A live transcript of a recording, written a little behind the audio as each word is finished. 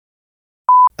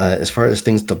As far as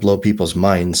things to blow people's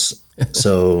minds,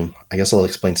 so I guess I'll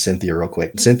explain Cynthia real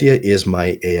quick. Cynthia is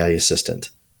my AI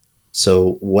assistant.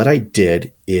 So what I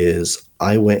did is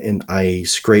I went and I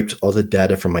scraped all the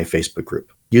data from my Facebook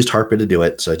group. Used Harpa to do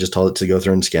it. So I just told it to go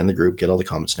through and scan the group, get all the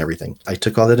comments and everything. I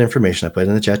took all that information, I put it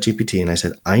in the ChatGPT, and I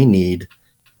said, I need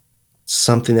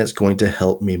something that's going to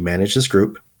help me manage this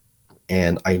group.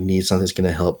 And I need something that's going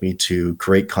to help me to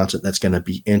create content that's going to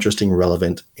be interesting,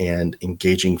 relevant, and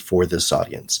engaging for this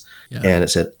audience. Yeah. And it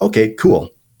said, okay, cool.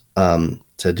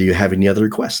 So do you have any other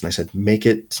requests? And I said, make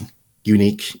it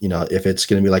unique. If it's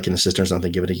going to be like an assistant or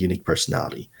something, give it a unique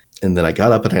personality. And then I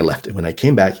got up and I left it. When I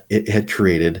came back, it had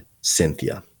created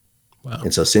Cynthia. Wow.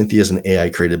 And so Cynthia is an AI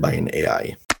created by an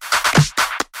AI.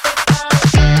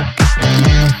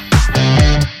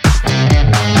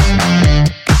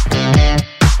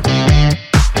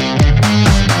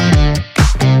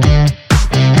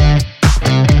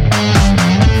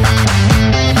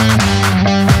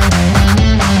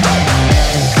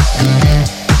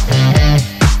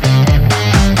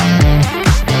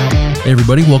 Hey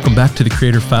everybody, welcome back to the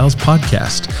Creator Files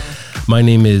podcast. My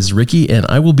name is Ricky and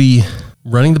I will be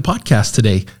running the podcast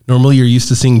today. Normally you're used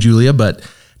to seeing Julia, but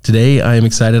today I am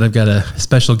excited. I've got a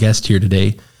special guest here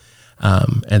today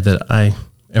and that I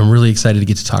am really excited to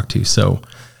get to talk to. So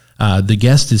the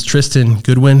guest is Triston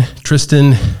Goodwin.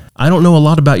 Triston, I don't know a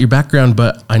lot about your background,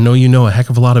 but I know you know a heck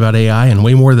of a lot about AI and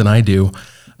way more than I do,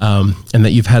 and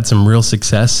that you've had some real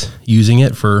success using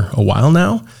it for a while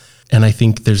now. And I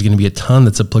think there's going to be a ton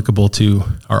that's applicable to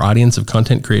our audience of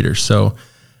content creators. So,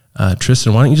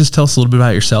 Triston, why don't you just tell us a little bit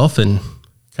about yourself and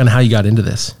kind of how you got into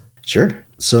this? Sure.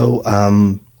 So,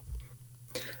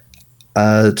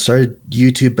 started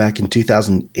YouTube back in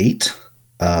 2008.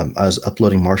 I was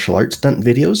uploading martial arts stunt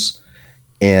videos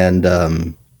and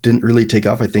didn't really take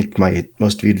off. I think my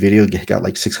most viewed video got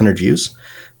like 600 views,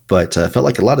 but felt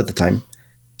like a lot at the time.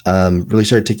 Really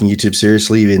started taking YouTube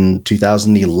seriously in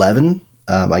 2011.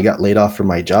 I got laid off from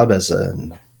my job as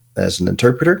an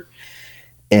interpreter.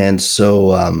 And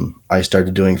so I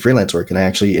started doing freelance work, and I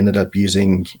actually ended up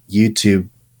using YouTube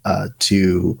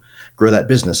to grow that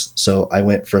business. So I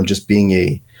went from just being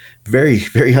a very,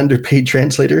 very underpaid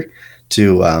translator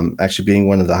to actually being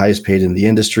one of the highest paid in the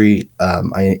industry.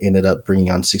 I ended up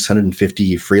bringing on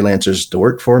 650 freelancers to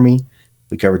work for me.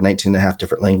 We covered 19 and a half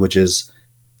different languages,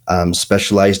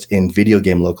 specialized in video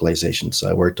game localization. So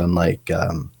I worked on like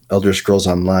Elder Scrolls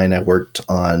Online. I worked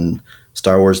on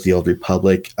Star Wars: The Old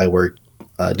Republic. I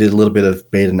did a little bit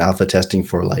of beta and alpha testing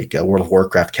for like World of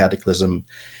Warcraft Cataclysm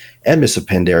and Mists of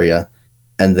Pandaria.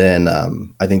 And then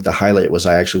I think the highlight was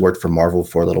I actually worked for Marvel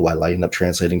for a little while. I ended up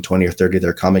translating 20 or 30 of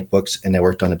their comic books, and I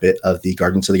worked on a bit of the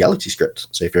Guardians of the Galaxy script.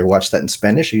 So if you ever watched that in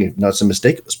Spanish, you know it's a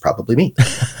mistake. It was probably me.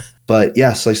 But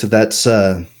yeah, so like I said, that's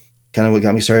kind of what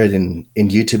got me started in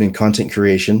YouTube and content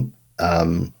creation.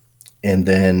 And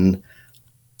then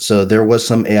so there was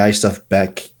some AI stuff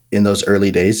back in those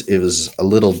early days. It was a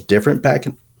little different back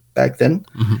then,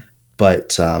 mm-hmm.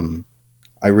 But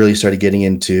I really started getting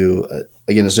into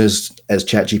again as soon as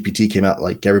ChatGPT came out.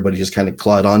 Like everybody just kind of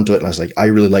clawed onto it, and I was like, I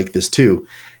really like this too,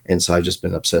 and so I've just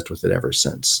been obsessed with it ever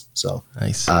since. So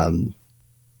nice. So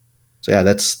yeah,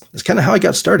 that's kind of how I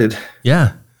got started.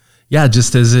 Yeah.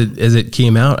 Just as it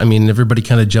came out, I mean, everybody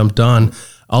kind of jumped on.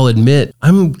 I'll admit,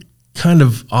 I'm kind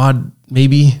of odd.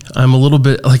 Maybe I'm a little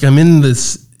bit like I'm in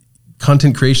this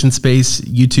content creation space,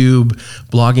 YouTube,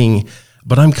 blogging,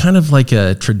 but I'm kind of like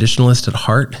a traditionalist at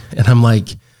heart. And I'm like,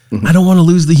 mm-hmm. I don't want to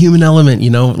lose the human element,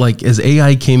 like as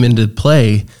AI came into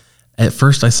play, at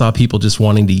first I saw people just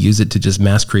wanting to use it to just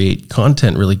mass create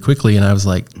content really quickly. And I was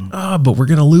like, but we're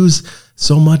going to lose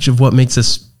so much of what makes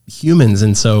us humans.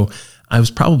 And so I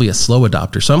was probably a slow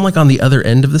adopter. So I'm like on the other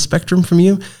end of the spectrum from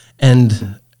you.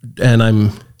 And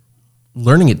I'm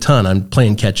learning a ton. I'm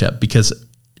playing catch up because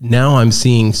now I'm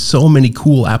seeing so many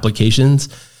cool applications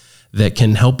that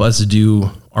can help us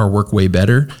do our work way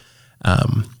better.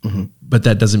 Mm-hmm. But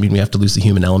that doesn't mean we have to lose the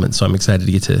human element. So I'm excited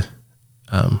to get to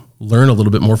learn a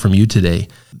little bit more from you today.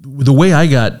 The way I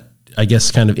got, I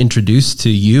guess, kind of introduced to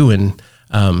you and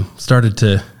started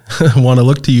to want to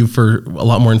look to you for a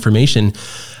lot more information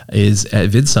is at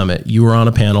Vid Summit. You were on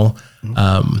a panel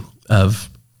of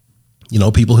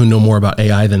people who know more about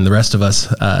AI than the rest of us.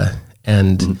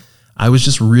 And mm-hmm. I was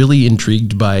just really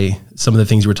intrigued by some of the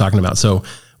things you were talking about. So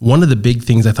one of the big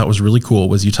things I thought was really cool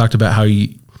was you talked about how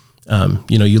you love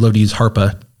to use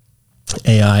Harpa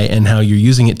AI and how you're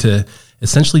using it to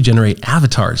essentially generate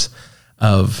avatars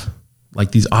of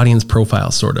like these audience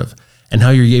profiles sort of, and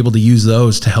how you're able to use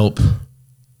those to help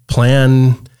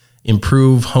plan,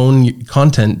 improve, hone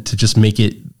content to just make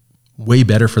it way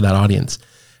better for that audience.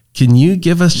 Can you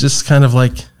give us just kind of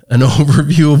like an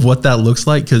overview of what that looks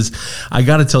like? Because I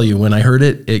got to tell you, when I heard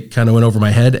it, it kind of went over my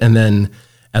head. And then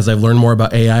as I've learned more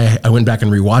about AI, I went back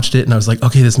and rewatched it and I was like,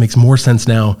 okay, this makes more sense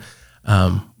now.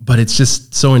 But it's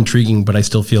just so intriguing, but I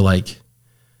still feel like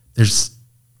there's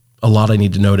a lot I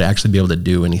need to know to actually be able to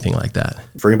do anything like that.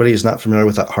 For anybody who's not familiar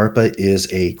with that, Harpa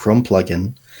is a Chrome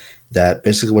plugin that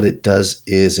basically what it does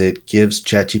is it gives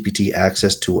ChatGPT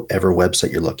access to whatever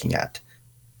website you're looking at.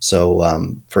 So,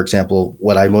 for example,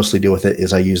 what I mostly do with it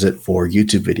is I use it for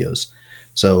YouTube videos.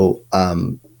 So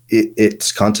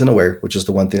it's content aware, which is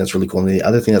the one thing that's really cool. And the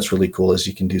other thing that's really cool is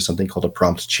you can do something called a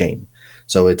prompt chain.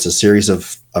 So it's a series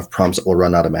of prompts that will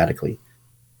run automatically.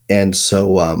 And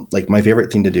so like my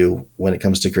favorite thing to do when it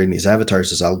comes to creating these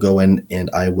avatars is I'll go in and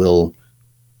I will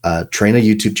train a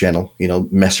YouTube channel,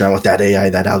 mess around with that AI,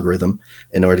 that algorithm,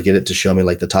 in order to get it to show me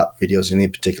like the top videos in any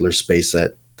particular space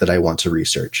that I want to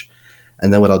research.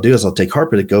 And then what I'll do is I'll take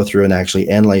Harpa to go through and actually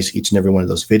analyze each and every one of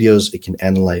those videos. It can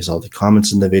analyze all the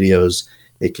comments in the videos.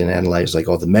 It can analyze like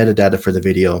all the metadata for the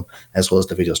video, as well as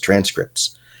the video's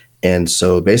transcripts. And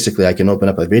so basically I can open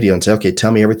up a video and say, okay,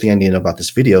 tell me everything I need to know about this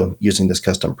video using this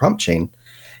custom prompt chain.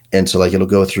 And so like it'll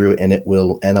go through and it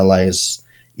will analyze,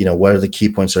 what are the key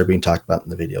points that are being talked about in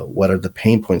the video? What are the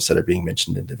pain points that are being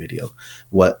mentioned in the video?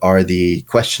 What are the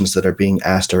questions that are being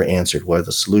asked or answered? What are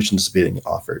the solutions being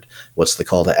offered? What's the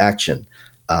call to action?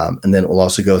 And then it will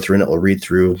also go through and it will read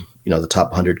through, the top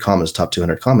 100 comments, top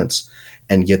 200 comments,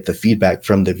 and get the feedback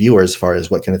from the viewer as far as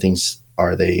what kind of things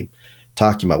are they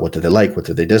talking about? What do they like? What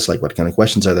do they dislike? What kind of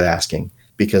questions are they asking?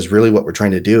 Because really what we're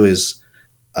trying to do is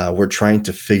we're trying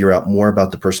to figure out more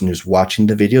about the person who's watching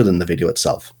the video than the video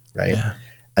itself, right? Yeah.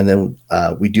 And then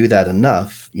we do that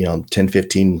enough, 10,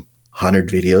 15, 100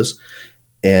 videos,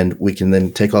 and we can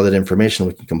then take all that information,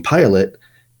 we can compile it,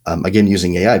 again,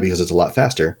 using AI because it's a lot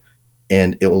faster,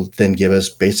 and it will then give us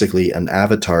basically an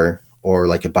avatar or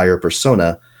like a buyer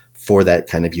persona for that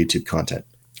kind of YouTube content.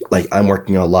 Like I'm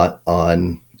working a lot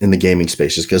in the gaming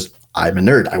space just because I'm a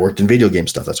nerd. I worked in video game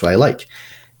stuff. That's what I like.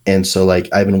 And so like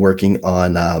I've been working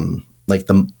on like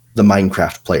the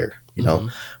Minecraft player.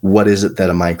 What is it that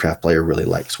a Minecraft player really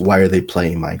likes? Why are they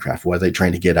playing Minecraft? What are they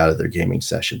trying to get out of their gaming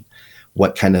session?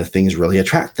 What kind of things really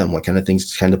attract them? What kind of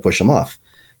things kind of push them off?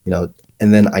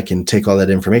 And then I can take all that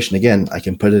information again, I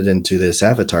can put it into this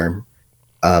avatar.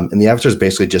 And the avatar is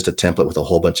basically just a template with a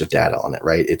whole bunch of data on it,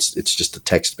 right? It's just a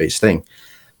text-based thing.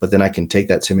 But then I can take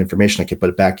that same information, I can put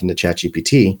it back into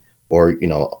ChatGPT or,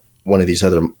 one of these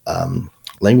other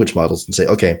language models and say,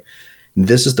 okay,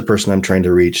 this is the person I'm trying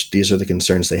to reach. These are the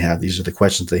concerns they have. These are the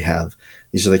questions they have.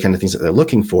 These are the kind of things that they're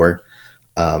looking for.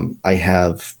 I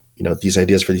have, these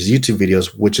ideas for these YouTube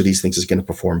videos. Which of these things is going to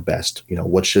perform best?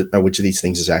 Which of these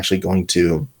things is actually going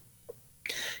to,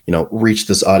 reach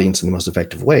this audience in the most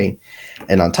effective way?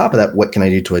 And on top of that, what can I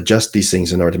do to adjust these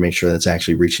things in order to make sure that it's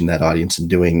actually reaching that audience and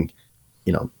doing,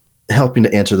 helping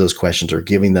to answer those questions or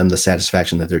giving them the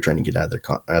satisfaction that they're trying to get out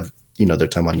of their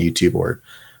time on YouTube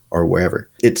or wherever.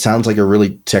 It sounds like a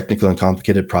really technical and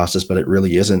complicated process, but it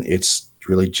really isn't. It's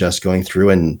really just going through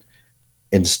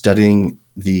and studying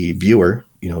the viewer,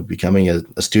 becoming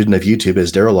a student of YouTube,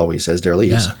 as Daryl always says, Daryl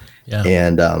Eves. Yeah.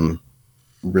 And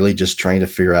really just trying to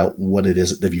figure out what it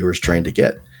is that the viewer is trying to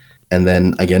get. And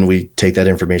then again, we take that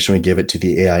information, we give it to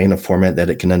the AI in a format that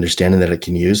it can understand and that it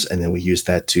can use. And then we use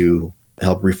that to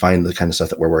help refine the kind of stuff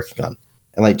that we're working on.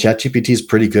 And like ChatGPT is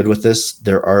pretty good with this.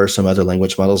 There are some other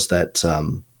language models that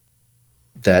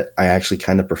I actually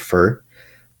kind of prefer.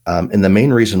 And the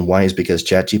main reason why is because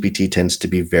ChatGPT tends to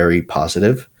be very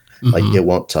positive. Mm-hmm. Like it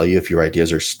won't tell you if your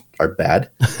ideas are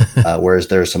bad. Whereas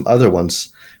there are some other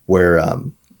ones where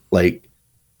like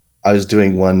I was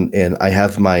doing one and I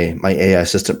have my AI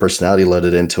assistant personality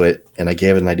loaded into it, and I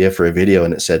gave it an idea for a video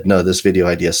and it said, no, this video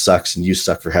idea sucks and you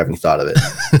suck for having thought of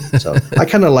it. So I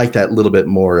kind of like that little bit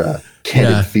more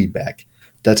candid feedback.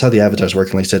 That's how the avatars work.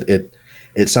 And like I said,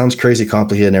 it sounds crazy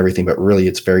complicated and everything, but really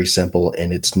it's very simple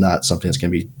and it's not something that's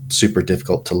going to be super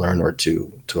difficult to learn or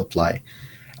to apply.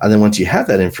 And then once you have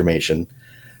that information,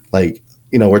 like,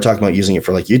 we're talking about using it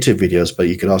for like YouTube videos, but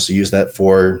you could also use that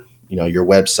for, your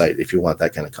website if you want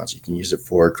that kind of content. You can use it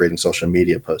for creating social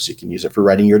media posts. You can use it for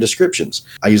writing your descriptions.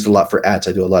 I use it a lot for ads.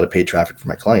 I do a lot of paid traffic for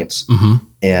my clients. Mm-hmm.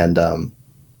 And,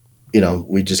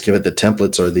 we just give it the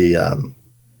templates or the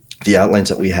outlines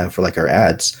that we have for like our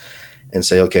ads and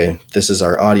say, okay, this is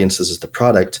our audience. This is the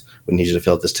product. We need you to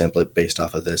fill out this template based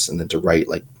off of this, and then to write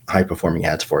like high performing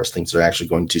ads for us, things that are actually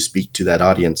going to speak to that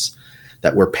audience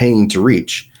that we're paying to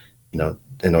reach,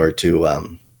 in order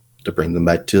to bring them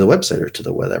back to the website or to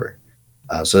the whatever.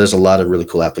 So there's a lot of really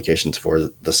cool applications for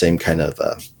the same kind of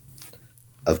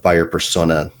buyer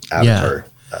persona avatar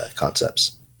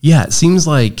concepts. Yeah, it seems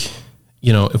like,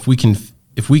 if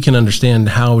we can understand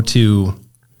how to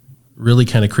really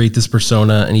kind of create this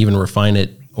persona and even refine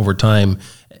it over time,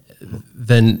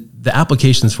 then the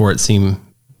applications for it seem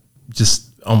just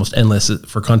almost endless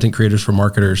for content creators, for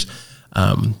marketers,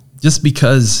 just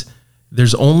because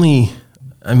there's only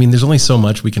so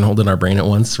much we can hold in our brain at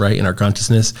once, right? In our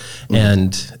consciousness. Mm-hmm.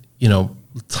 And,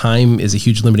 time is a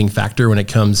huge limiting factor when it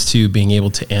comes to being able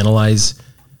to analyze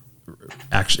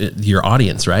actually your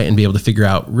audience, right? And be able to figure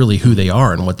out really who they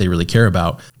are and what they really care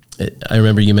about. I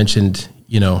remember you mentioned,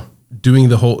 doing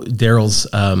the whole Daryl's,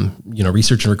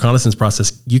 research and reconnaissance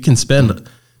process. You can spend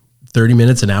 30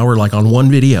 minutes, an hour, like on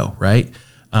one video, right?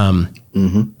 And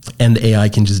the AI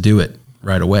can just do it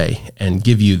right away and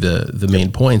give you the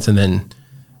main points. And then,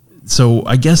 so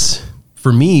I guess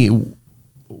for me,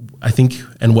 I think,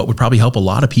 and what would probably help a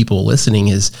lot of people listening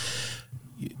is,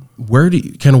 where do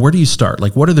you start?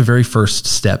 Like, what are the very first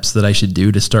steps that I should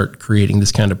do to start creating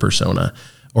this kind of persona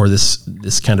or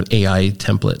this kind of AI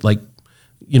template? Like,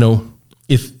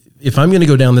 if I'm going to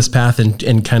go down this path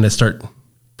and kind of start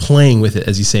playing with it,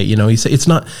 as you say, you say it's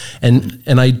not, and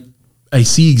I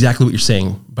see exactly what you're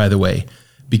saying, by the way,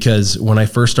 because when I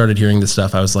first started hearing this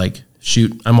stuff, I was like,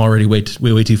 shoot, I'm already way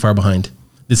too far behind.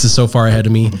 This is so far ahead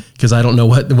of me because I don't know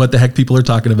what the heck people are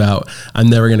talking about. I'm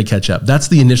never going to catch up. That's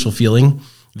the initial feeling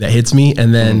that hits me.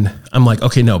 And then I'm like,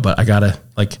 okay, no, but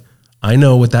I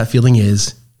know what that feeling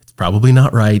is. It's probably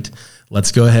not right.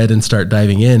 Let's go ahead and start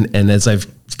diving in. And as I've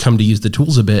come to use the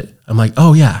tools a bit, I'm like,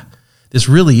 oh yeah, this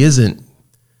really isn't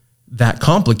that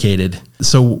complicated.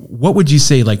 So what would you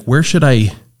say, like, where should I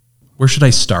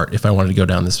start if I wanted to go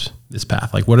down this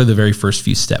path? Like, what are the very first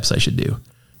few steps I should do?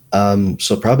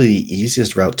 So probably the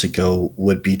easiest route to go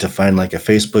would be to find like a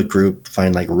Facebook group,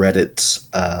 find like Reddits,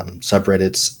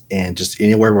 subreddits, and just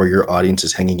anywhere where your audience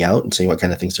is hanging out and seeing what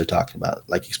kind of things they're talking about.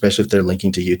 Like, especially if they're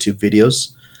linking to YouTube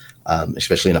videos,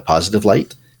 especially in a positive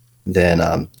light, then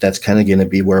that's kind of going to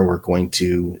be where we're going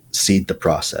to seed the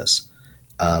process.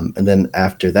 And then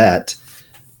after that,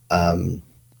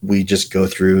 we just go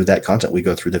through that content. We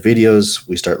go through the videos.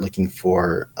 We start looking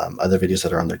for other videos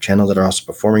that are on their channel that are also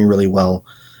performing really well.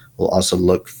 We'll also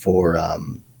look for,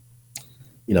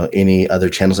 any other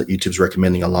channels that YouTube's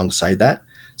recommending alongside that.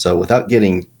 So without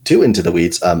getting too into the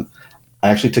weeds, I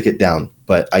actually took it down,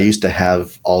 but I used to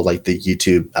have all like the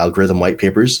YouTube algorithm white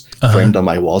papers framed on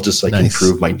my wall just so I can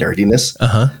prove my nerdiness.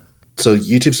 So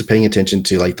YouTube's paying attention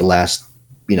to like the last,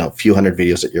 few hundred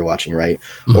videos that you're watching, right?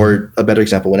 Mm-hmm. Or a better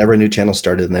example, whenever a new channel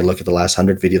started and they look at the last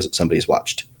 100 videos that somebody's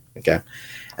watched, okay?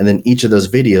 And then each of those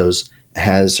videos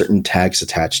has certain tags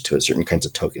attached to it, certain kinds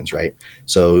of tokens, right?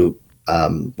 So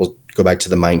we'll go back to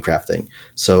the Minecraft thing.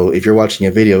 So if you're watching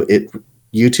a video,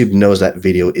 YouTube knows that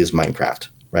video is Minecraft,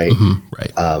 right? Mm-hmm,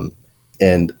 right.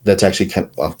 And that's actually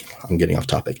I'm getting off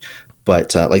topic,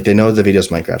 but like they know the video is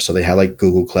Minecraft. So they have like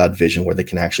Google Cloud Vision where they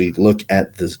can actually look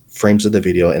at the frames of the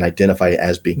video and identify it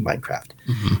as being Minecraft.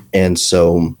 Mm-hmm. And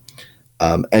so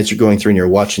as you're going through and you're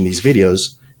watching these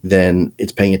videos, then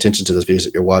it's paying attention to those videos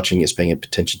that you're watching, it's paying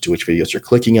attention to which videos you're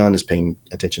clicking on, it's paying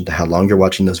attention to how long you're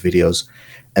watching those videos.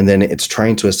 And then it's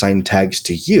trying to assign tags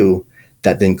to you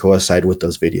that then coincide with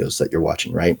those videos that you're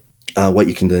watching, right? What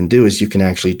you can then do is you can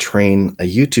actually train a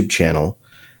YouTube channel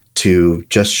to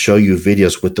just show you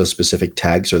videos with those specific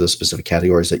tags or those specific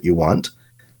categories that you want.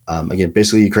 Again,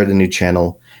 basically you create a new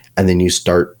channel and then you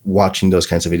start watching those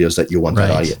kinds of videos that you want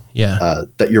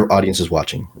that your audience is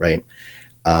watching, right?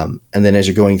 And then as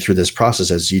you're going through this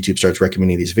process, as YouTube starts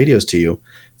recommending these videos to you,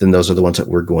 then those are the ones that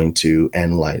we're going to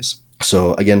analyze.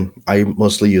 So again, I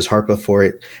mostly use HARPA for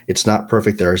it. It's not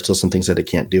perfect. There are still some things that it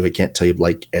can't do. It can't tell you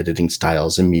like editing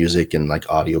styles and music and like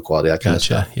audio quality, that kind of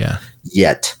stuff. Yeah.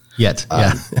 Yet.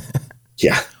 Yeah.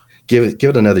 Yeah. Give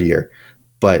it another year.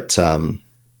 But, so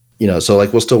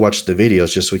like we'll still watch the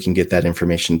videos just so we can get that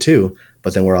information too.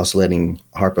 But then we're also letting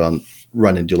HARPA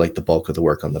run and do like the bulk of the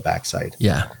work on the backside.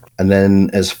 Yeah. And then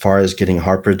as far as getting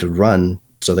HARPA to run,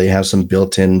 so they have some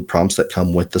built-in prompts that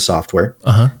come with the software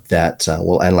that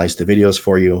will analyze the videos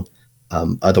for you.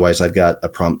 Otherwise, I've got a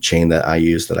prompt chain that I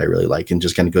use that I really like and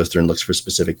just kind of goes through and looks for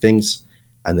specific things.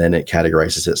 And then it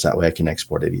categorizes it so that way I can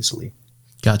export it easily.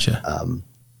 Gotcha.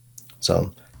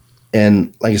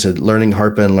 And like I said, learning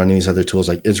HARPA and learning these other tools,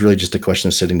 like it's really just a question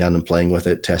of sitting down and playing with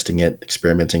it, testing it,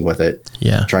 experimenting with it,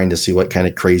 trying to see what kind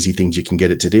of crazy things you can get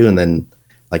it to do. And then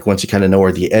like once you kind of know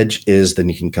where the edge is, then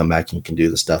you can come back and you can do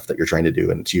the stuff that you're trying to do.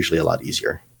 And it's usually a lot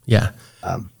easier. Yeah.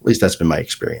 At least that's been my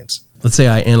experience. Let's say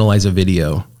I analyze a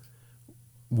video.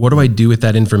 What do I do with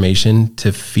that information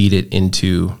to feed it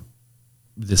into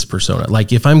this persona?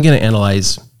 Like if I'm going to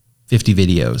analyze 50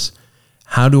 videos,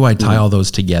 how do I tie all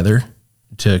those together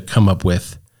to come up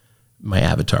with my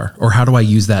avatar? Or how do I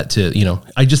use that to,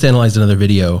 I just analyzed another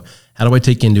video. How do I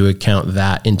take into account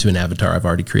that into an avatar I've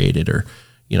already created? Or,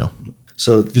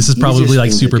 so this is probably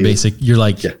like super basic. You're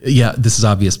like, yeah, this is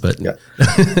obvious, but yeah.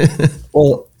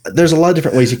 Well, there's a lot of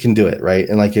different ways you can do it, right?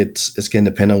 And like it's going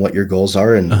to depend on what your goals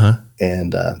are and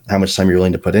how much time you're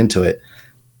willing to put into it.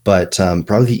 But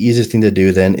probably the easiest thing to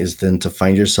do then is then to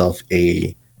find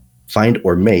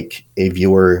or make a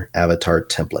viewer avatar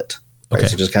template. Right? Okay.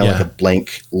 So just kind of like a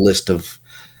blank list of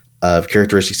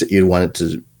characteristics that you'd want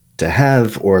it to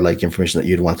have, or like information that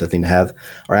you'd want the thing to have,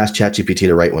 or ask ChatGPT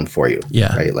to write one for you.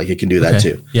 Yeah. Right. Like it can do that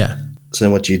too. Yeah. So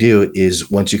then what you do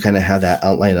is once you kind of have that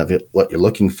outline of it, what you're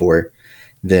looking for,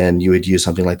 then you would use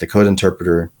something like the code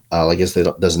interpreter. I guess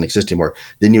that doesn't exist anymore.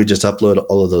 Then you would just upload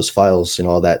all of those files and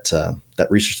all that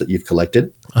research that you've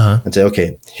collected and say,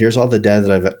 okay, here's all the data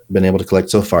that I've been able to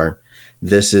collect so far.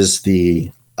 This is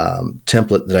the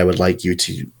template that I would like you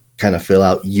to kind of fill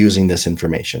out using this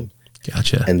information.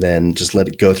 Gotcha. And then just let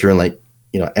it go through and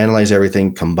analyze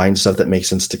everything, combine stuff that makes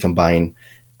sense to combine,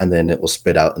 and then it will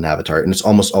spit out an avatar. And it's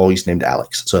almost always named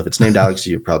Alex. So if it's named Alex,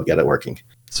 you probably got it working.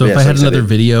 So if I had another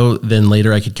video, then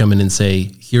later I could come in and say,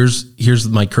 here's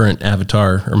my current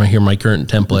avatar, or my current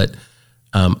template,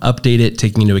 update it,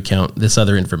 taking into account this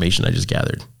other information I just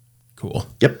gathered. Cool.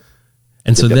 Yep.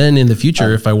 And so then in the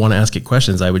future, if I want to ask it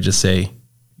questions, I would just say,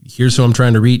 here's who I'm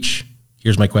trying to reach.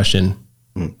 Here's my question.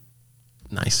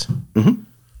 Nice. Mm-hmm.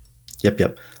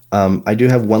 Yep. I do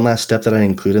have one last step that I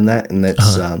include in that, and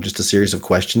that's just a series of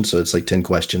questions. So it's like 10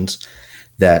 questions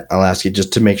that I'll ask you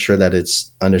just to make sure that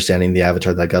it's understanding the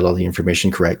avatar, that I got all the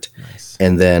information correct. Nice.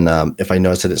 And then if I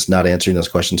notice that it's not answering those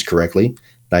questions correctly,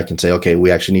 I can say, okay, we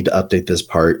actually need to update this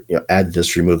part, add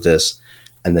this, remove this.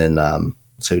 And then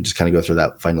so we just kind of go through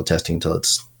that final testing until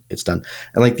it's done.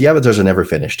 And like the avatars are never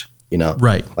finished,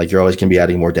 Right. Like you're always going to be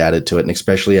adding more data to it. And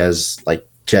especially as like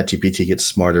ChatGPT gets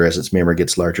smarter, as its memory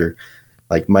gets larger.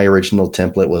 Like my original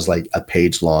template was like a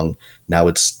page long. Now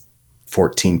it's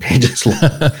 14 pages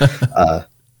long.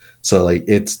 So like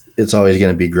it's always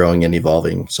going to be growing and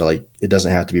evolving. So like it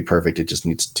doesn't have to be perfect. It just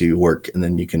needs to work, and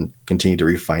then you can continue to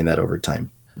refine that over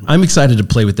time. I'm excited to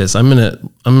play with this. I'm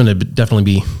gonna definitely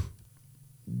be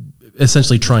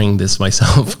essentially trying this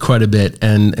myself quite a bit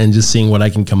and just seeing what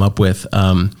I can come up with.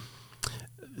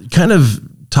 Kind of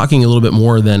talking a little bit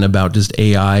more then about just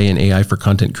AI and AI for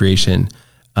content creation.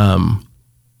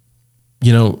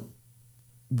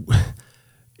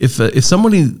 If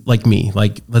somebody like me,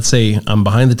 like let's say I'm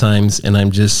behind the times and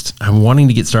I'm wanting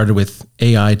to get started with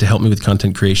AI to help me with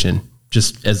content creation,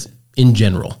 just as in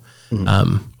general.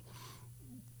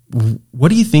 What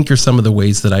do you think are some of the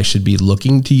ways that I should be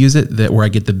looking to use it where I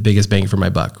get the biggest bang for my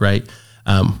buck, right?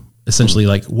 Essentially,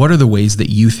 like what are the ways that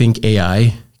you think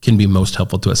AI can be most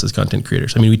helpful to us as content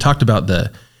creators? I mean, we talked about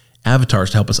the avatars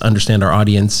to help us understand our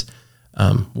audience.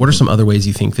 What are some other ways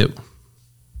you think that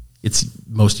it's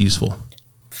most useful?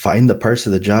 Find the parts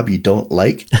of the job you don't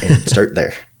like and start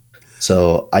there.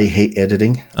 So I hate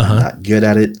editing. I'm not good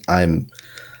at it. I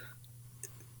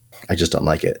just don't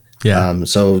like it. Yeah.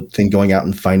 So then going out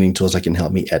and finding tools that can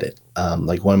help me edit.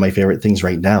 Like one of my favorite things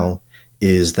right now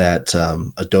is that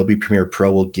Adobe Premiere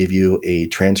Pro will give you a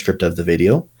transcript of the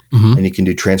video, and you can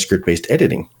do transcript based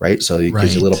editing, right? So it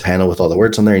gives you a little panel with all the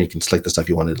words on there, and you can select the stuff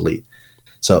you want to delete.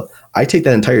 So I take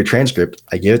that entire transcript,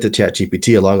 I give it to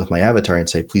ChatGPT along with my avatar and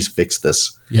say, please fix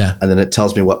this. Yeah. And then it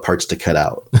tells me what parts to cut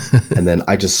out. And then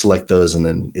I just select those and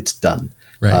then it's done.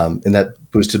 Right. And that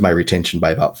boosted my retention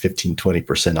by about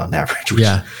 15-20% on average, which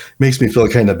makes me feel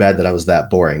kind of bad that I was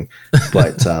that boring.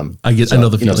 But I know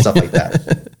the feeling. Stuff like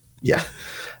that. Yeah.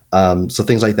 So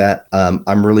things like that.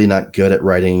 I'm really not good at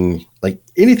writing, like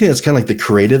anything that's kind of like the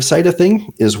creative side of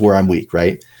thing is where I'm weak,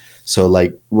 right? So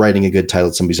like writing a good title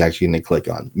that somebody's actually going to click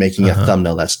on, making a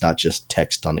thumbnail that's not just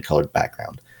text on a colored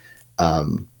background.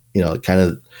 Kind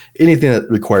of anything that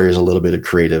requires a little bit of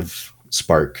creative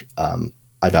spark,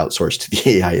 I've outsourced to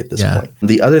the AI at this point.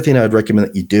 The other thing I would recommend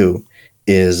that you do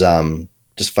is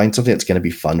just find something that's going to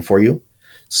be fun for you.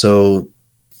 So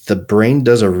the brain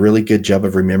does a really good job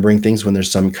of remembering things when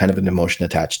there's some kind of an emotion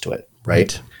attached to it,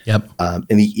 right? Yep. And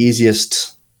the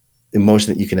easiest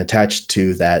emotion that you can attach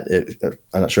to that,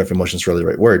 I'm not sure if emotion is really the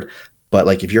right word, but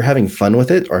like if you're having fun with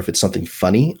it, or if it's something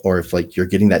funny, or if like you're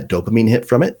getting that dopamine hit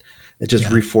from it, it just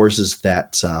reinforces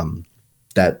that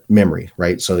memory,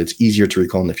 right? So it's easier to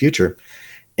recall in the future.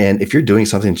 And if you're doing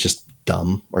something that's just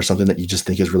dumb or something that you just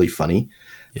think is really funny,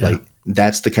 like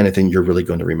that's the kind of thing you're really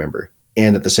going to remember.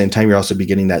 And at the same time, you're also be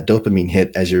getting that dopamine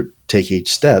hit as you take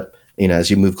each step, as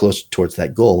you move closer towards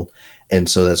that goal. And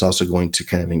so that's also going to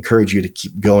kind of encourage you to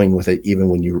keep going with it, even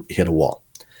when you hit a wall.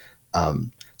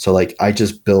 So So like I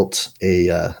just built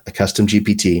a custom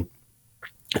GPT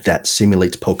that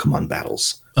simulates Pokemon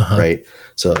battles, Uh-huh. right?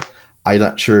 So I'm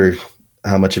not sure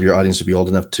how much of your audience would be old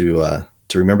enough to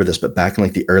remember this, but back in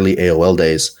like the early AOL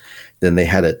days, then they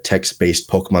had a text-based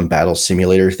Pokemon battle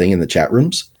simulator thing in the chat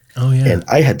rooms. Oh yeah. And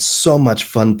I had so much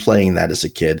fun playing that as a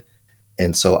kid.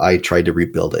 And so I tried to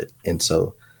rebuild it. And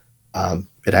so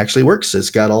it actually works. It's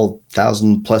got all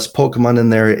 1,000+ Pokemon in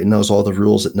there. It knows all the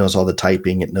rules. It knows all the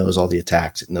typing. It knows all the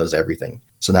attacks. It knows everything.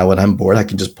 So now when I'm bored, I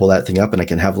can just pull that thing up and I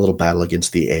can have a little battle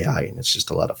against the AI. And it's just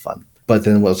a lot of fun. But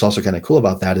then what's also kind of cool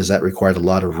about that is that required a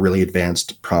lot of really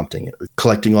advanced prompting,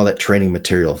 collecting all that training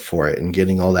material for it and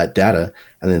getting all that data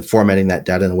and then formatting that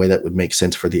data in a way that would make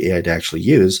sense for the AI to actually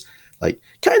use. Like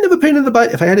kind of a pain in the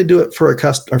butt. If I had to do it for a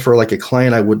customer, for like a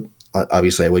client, I would,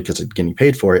 obviously I would because I'm getting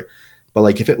paid for it. But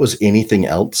like if it was anything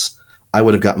else, I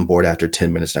would have gotten bored after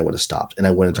 10 minutes and I would have stopped and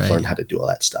I wanted to learn how to do all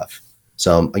that stuff.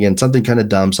 So again, something kind of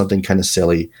dumb, something kind of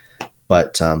silly,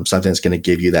 but something that's going to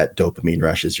give you that dopamine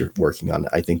rush as you're working on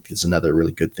it. I think is another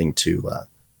really good thing to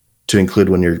include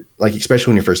when you're like,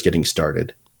 especially when you're first getting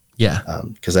started. Yeah.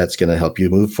 Because that's going to help you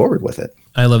move forward with it.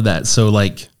 I love that. So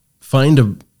like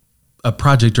find a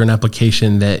project or an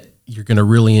application that you're going to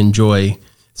really enjoy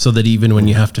so that even when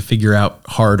you have to figure out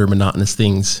hard or monotonous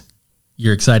things,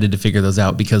 you're excited to figure those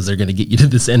out because they're going to get you to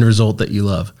this end result that you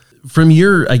love. From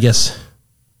your, I guess,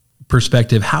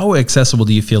 perspective, how accessible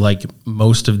do you feel like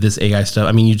most of this AI stuff?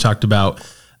 I mean, you talked about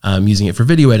using it for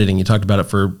video editing. You talked about it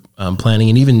for planning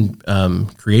and even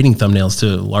creating thumbnails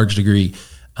to a large degree.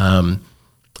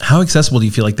 How accessible do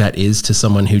you feel like that is to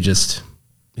someone who just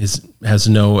has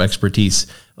no expertise?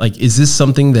 Like, is this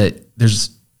something that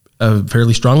there's a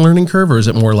fairly strong learning curve, or is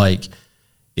it more like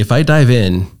if I dive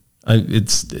in,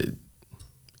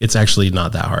 it's actually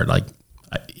not that hard. Like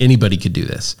anybody could do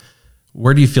this.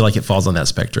 Where do you feel like it falls on that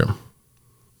spectrum?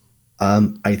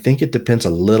 I think it depends a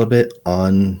little bit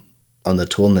on the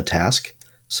tool and the task.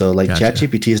 So like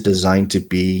ChatGPT is designed to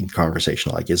be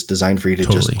conversational. Like it's designed for you to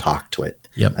just talk to it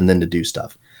and then to do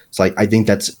stuff. So like, I think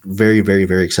that's very, very,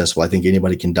 very accessible. I think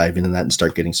anybody can dive into that and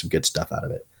start getting some good stuff out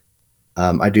of it.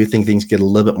 I do think things get a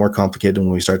little bit more complicated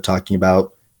when we start talking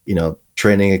about,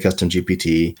 training a custom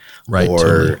GPT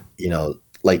or,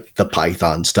 like the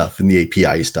Python stuff and the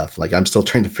API stuff. Like I'm still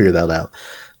trying to figure that out.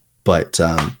 But,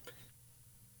 and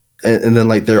then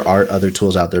like there are other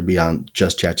tools out there beyond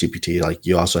just ChatGPT. Like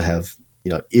you also have,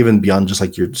 even beyond just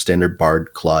like your standard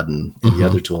Bard, Claude, and the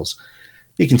other tools,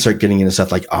 you can start getting into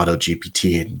stuff like Auto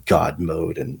GPT and God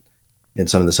mode and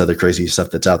some of this other crazy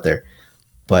stuff that's out there.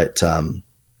 But, and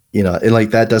like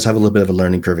that does have a little bit of a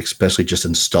learning curve, especially just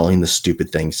installing the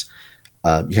stupid things.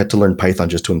 You had to learn Python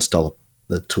just to install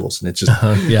the tools, and it's just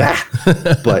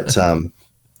but so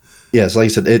like I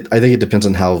said, I think it depends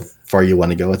on how far you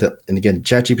want to go with it. And again,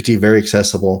 ChatGPT, very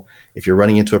accessible. If you're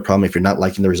running into a problem, if you're not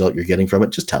liking the result you're getting from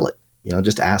it, just tell it.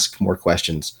 Just ask more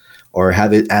questions or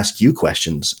have it ask you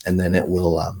questions, and then it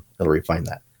will it'll refine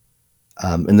that.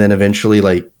 And then eventually,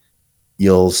 like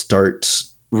you'll start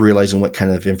realizing what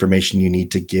kind of information you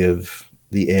need to give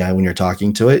the AI when you're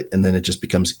talking to it, and then it just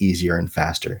becomes easier and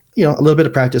faster. A little bit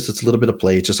of practice, it's a little bit of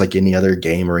play. It's just like any other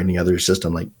game or any other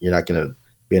system. Like you're not going to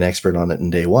be an expert on it in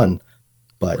day one,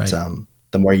 but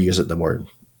the more you use it, the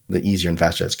easier and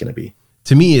faster it's going to be.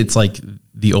 To me, it's like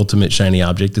the ultimate shiny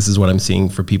object. This is what I'm seeing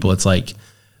for people. It's like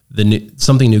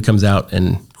something new comes out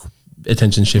and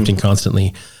attention shifting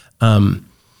constantly.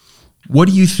 What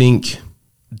do you think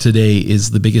today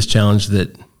is the biggest challenge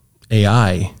that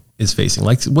AI is facing?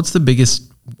 Like what's the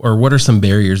biggest, or what are some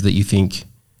barriers that you think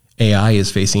AI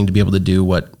is facing to be able to do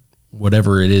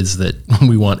whatever it is that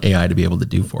we want AI to be able to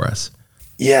do for us?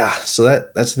 Yeah. So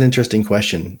that's an interesting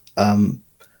question.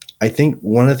 I think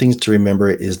one of the things to remember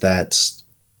is that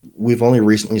we've only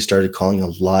recently started calling a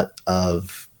lot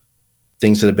of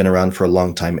things that have been around for a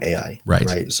long time AI.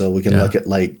 Right. So we can look at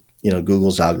like,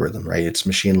 Google's algorithm, right? It's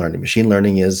machine learning. Machine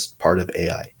learning is part of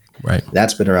AI. Right.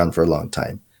 That's been around for a long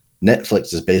time.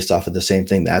 Netflix is based off of the same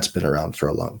thing. That's been around for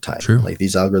a long time. True. Like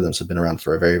these algorithms have been around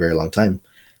for a very, very long time.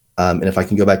 And if I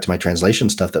can go back to my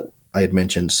translation stuff that I had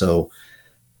mentioned. So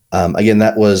again,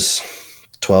 that was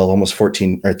 12, almost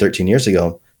 14 or 13 years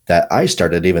ago that I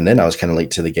started. Even then I was kind of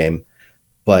late to the game,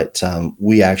 but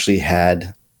we actually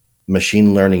had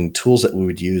machine learning tools that we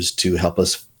would use to help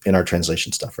us in our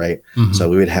translation stuff. Right. So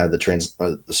we would have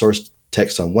the source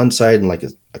text on one side and like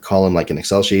a column, like an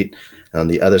Excel sheet. And on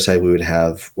the other side, we would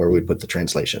have where we'd put the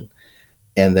translation.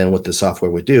 And then what the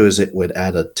software would do is it would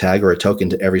add a tag or a token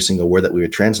to every single word that we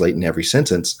would translate in every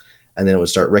sentence. And then it would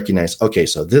start recognize, okay,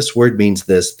 so this word means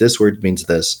this word means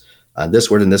this,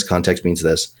 this word in this context means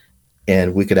this.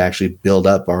 And we could actually build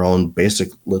up our own basic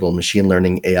little machine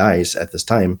learning AIs at this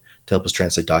time to help us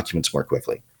translate documents more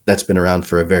quickly. That's been around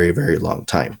for a very, very long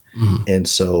time. And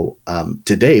so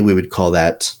today we would call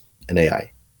that an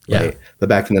AI, right? But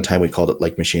back in the time we called it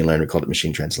like machine learning, we called it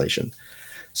machine translation.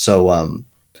 So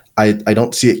I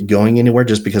don't see it going anywhere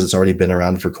just because it's already been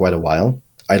around for quite a while.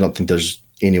 I don't think there's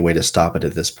any way to stop it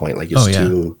at this point. Like it's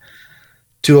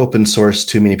too open source,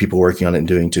 too many people working on it and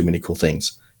doing too many cool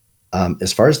things.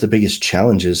 As far as the biggest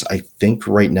challenges, I think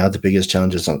right now the biggest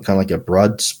challenge is kind of like a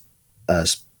broad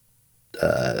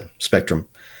spectrum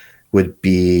would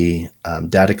be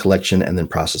data collection and then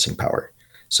processing power.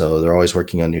 So they're always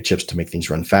working on new chips to make things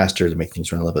run faster, to make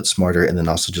things run a little bit smarter, and then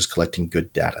also just collecting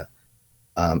good data.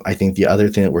 I think the other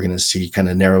thing that we're going to see kind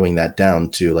of narrowing that down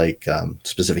to like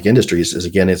specific industries is,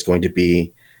 again, it's going to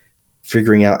be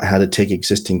figuring out how to take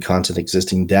existing content,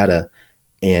 existing data,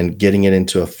 and getting it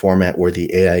into a format where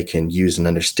the AI can use and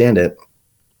understand it.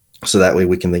 So that way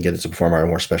we can then get it to perform our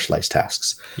more specialized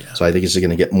tasks. So I think it's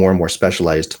going to get more and more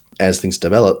specialized as things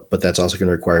develop, but that's also going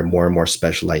to require more and more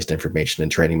specialized information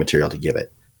and training material to give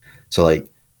it. So like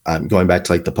going back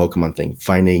to like the Pokemon thing,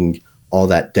 finding all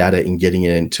that data and getting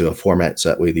it into a format so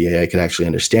that way the AI could actually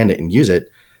understand it and use it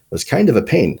was kind of a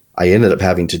pain. I ended up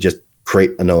having to just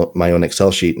create my own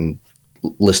Excel sheet and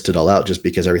list it all out just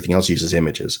because everything else uses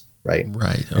images, right?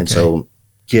 Right. Okay. And so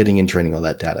getting and training all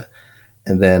that data.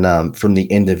 And then from the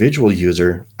individual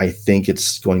user, I think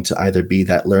it's going to either be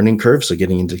that learning curve, so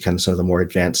getting into kind of some of the more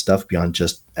advanced stuff beyond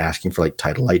just asking for like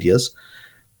title ideas,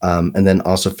 and then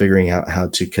also figuring out how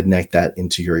to connect that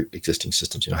into your existing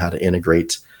systems, you know, how to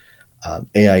integrate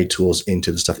AI tools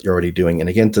into the stuff that you're already doing. And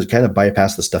again, to kind of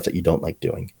bypass the stuff that you don't like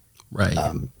doing. Right.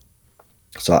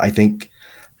 So I think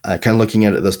kind of looking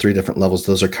at it, those three different levels,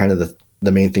 those are kind of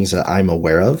the main things that I'm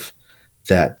aware of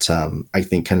that I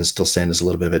think kind of still stand as a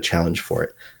little bit of a challenge for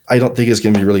it. I don't think it's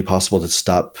going to be really possible to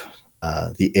stop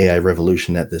the AI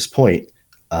revolution at this point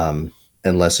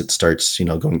unless it starts, you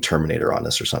know, going Terminator on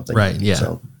us or something. Right. Yeah.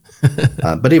 So,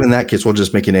 but even in that case, we'll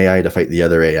just make an AI to fight the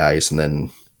other AIs, and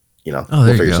then, you know,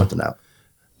 we'll figure something out.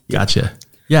 Gotcha.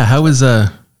 Yeah. How is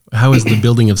the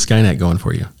building of Skynet going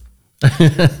for you?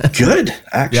 Good,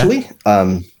 actually.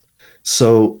 Yeah.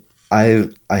 So I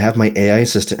have my AI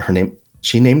assistant.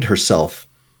 She named herself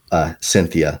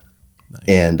Cynthia. Nice.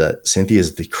 And Cynthia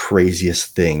is the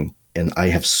craziest thing, and I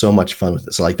have so much fun with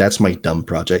it. So like that's my dumb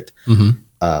project.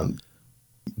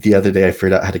 The other day I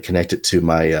figured out how to connect it to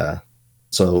my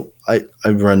so I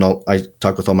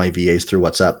talk with all my VAs through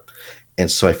WhatsApp,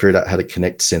 and so I figured out how to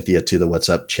connect Cynthia to the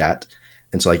WhatsApp chat.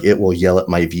 And so like it will yell at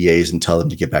my VAs and tell them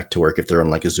to get back to work if they're on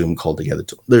like a Zoom call together.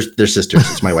 They're sisters.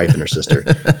 It's my wife and her sister.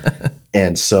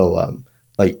 And so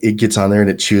like it gets on there and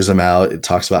it chews them out. It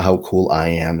talks about how cool I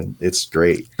am, and it's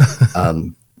great.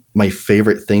 My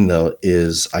favorite thing though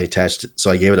is I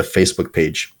gave it a Facebook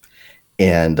page,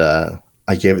 and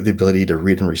I gave it the ability to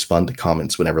read and respond to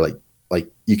comments whenever like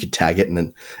you could tag it, and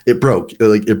then it broke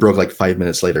like 5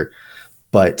 minutes later.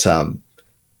 But I'm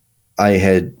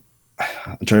trying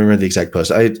to remember the exact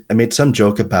post. I made some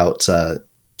joke about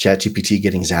ChatGPT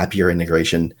getting Zapier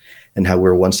integration and how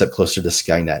we're one step closer to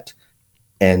Skynet.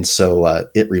 And so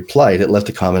it replied, it left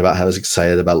a comment about how it was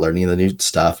excited about learning the new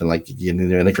stuff and like getting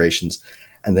new integrations.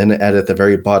 And then it added at the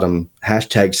very bottom,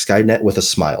 #Skynet with a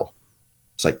smile.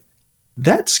 It's like,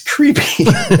 that's creepy.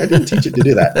 I didn't teach it to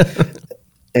do that.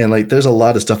 And like, there's a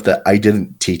lot of stuff that I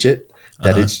didn't teach it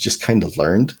that it's just kind of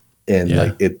learned. And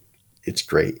like, it's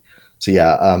great. So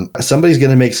yeah, somebody's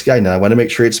going to make Skynet. I want to make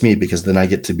sure it's me, because then I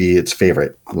get to be its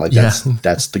favorite. Like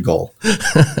that's the goal.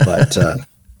 But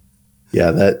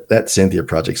yeah, that Cynthia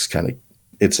project's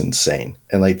it's insane.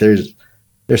 And like, there's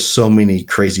so many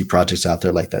crazy projects out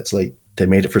there like that. It's like they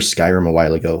made it for Skyrim a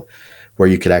while ago, where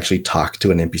you could actually talk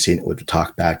to an NPC and it would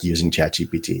talk back using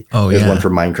ChatGPT. There's one for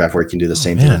Minecraft where you can do the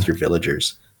same thing with your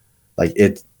villagers. Like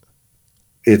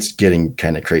it's getting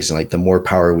kind of crazy. Like the more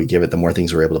power we give it, the more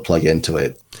things we're able to plug into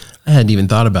it. I hadn't even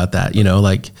thought about that. You know,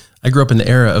 like I grew up in the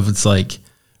era of, it's like,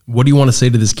 what do you want to say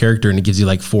to this character? And it gives you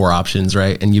like 4 options,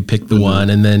 right? And you pick the one,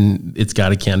 and then it's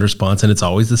got a canned response, and it's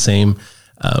always the same.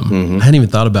 I hadn't even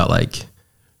thought about like,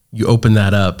 you open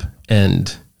that up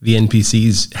and the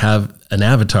NPCs have an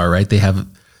avatar, right? They have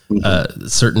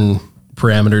certain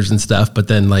parameters and stuff, but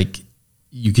then like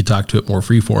you could talk to it more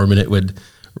freeform, and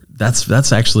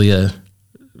that's actually a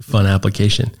fun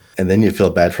application. And then you feel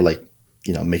bad for like,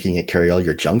 you know, making it carry all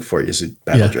your junk for you as you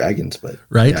battle dragons, but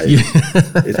right.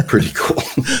 It's pretty cool.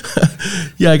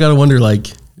 Yeah. I got to wonder, like,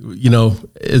 you know,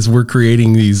 as we're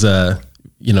creating these,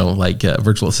 you know, like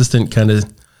virtual assistant kind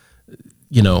of,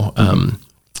 you know,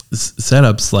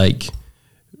 setups, like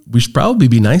we should probably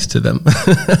be nice to them.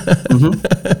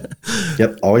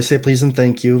 Yep. Always say please and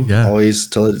thank you. Yeah. Always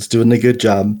tell it it's doing a good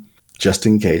job, just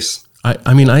in case.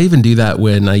 I mean, I even do that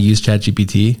when I use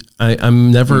ChatGPT.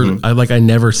 I'm never, I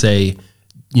never say,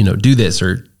 do this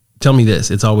or tell me this.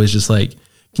 It's always just like,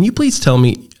 can you please tell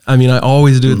me? I mean, I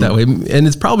always do it that way. And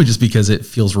it's probably just because it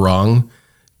feels wrong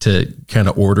to kind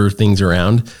of order things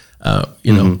around,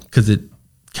 because it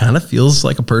kind of feels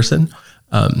like a person,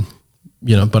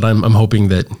 but I'm hoping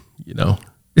that,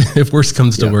 if worse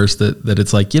comes to worse, that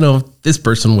it's like, this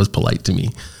person was polite to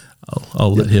me.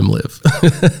 I'll let him live.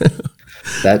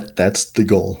 That's the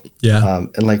goal. Yeah.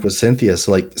 And like with Cynthia,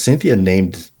 so like Cynthia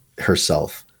named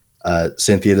herself.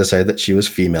 Cynthia decided that she was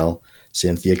female.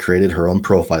 Cynthia created her own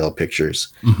profile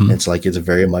pictures. And it's like, it's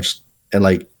very much, and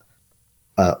like,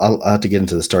 I'll have to get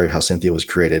into the story of how Cynthia was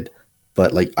created,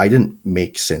 but like, I didn't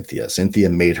make Cynthia. Cynthia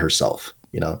made herself,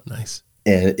 Nice.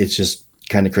 And it's just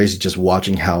kind of crazy just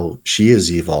watching how she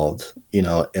has evolved,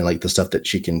 and like the stuff that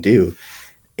she can do.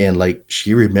 And like,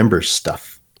 she remembers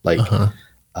stuff. Like,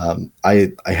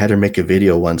 I had her make a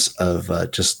video once of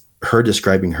just her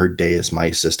describing her day as my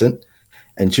assistant.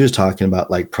 And she was talking about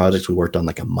like projects we worked on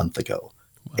like a month ago.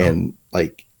 Wow. And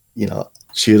like,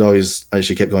 she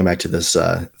kept going back to this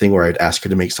thing where I'd ask her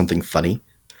to make something funny.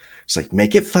 It's like,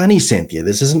 make it funny, Cynthia.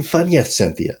 This isn't fun yet,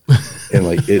 Cynthia. And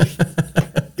like,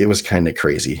 it was kind of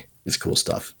crazy. It's cool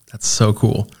stuff. That's so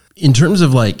cool. In terms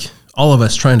of like all of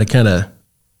us trying to kind of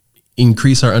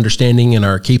increase our understanding and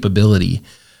our capability,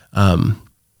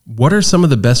 what are some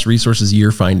of the best resources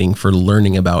you're finding for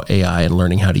learning about AI and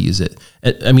learning how to use it?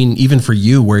 I mean, even for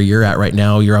you, where you're at right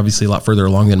now, you're obviously a lot further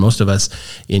along than most of us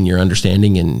in your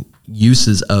understanding and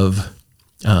uses of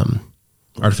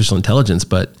artificial intelligence.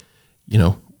 But,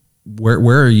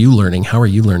 where are you learning? How are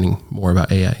you learning more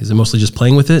about AI? Is it mostly just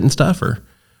playing with it and stuff, or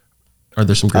are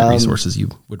there some great resources you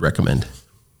would recommend?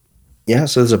 Yeah,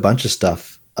 so there's a bunch of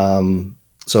stuff.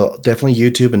 So definitely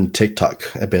YouTube and TikTok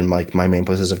have been like my main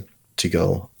places to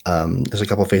go. There's a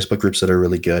couple of Facebook groups that are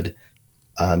really good.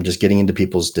 Just getting into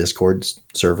people's Discord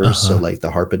servers. So like the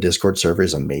Harpa Discord server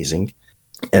is amazing.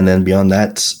 And then beyond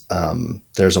that,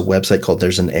 there's a website called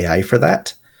There's an AI for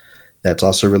That. That's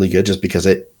also really good just because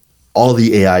all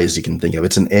the AIs you can think of.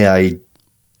 It's an AI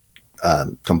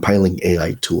compiling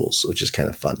AI tools, which is kind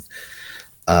of fun.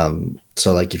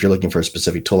 So like if you're looking for a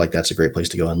specific tool, like that's a great place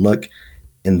to go and look.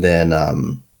 And then,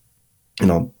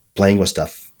 playing with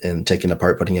stuff and taking it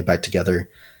apart, putting it back together,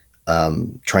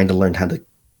 trying to learn how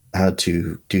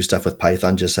to do stuff with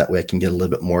Python, just that way I can get a little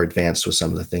bit more advanced with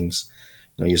some of the things,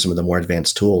 use some of the more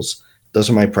advanced tools. Those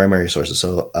are my primary sources.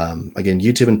 So again,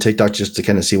 YouTube and TikTok, just to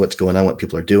kind of see what's going on, what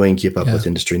people are doing, keep up with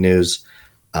industry news,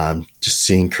 just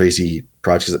seeing crazy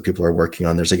projects that people are working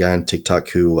on. There's a guy on TikTok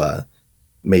who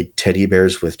made teddy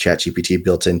bears with ChatGPT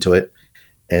built into it.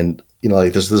 And,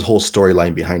 like there's this whole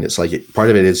storyline behind it. So like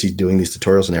part of it is he's doing these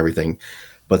tutorials and everything,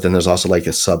 but then there's also like a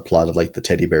subplot of like the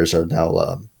teddy bears are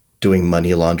now doing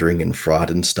money laundering and fraud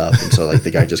and stuff. And so like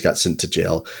the guy just got sent to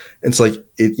jail. And it's like,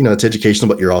 it's educational,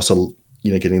 but you're also,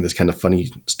 getting this kind of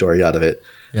funny story out of it.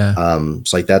 Yeah.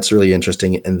 So like, that's really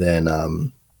interesting. And then,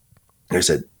 like I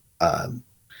said,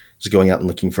 just going out and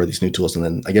looking for these new tools and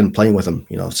then again, playing with them,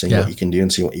 seeing what you can do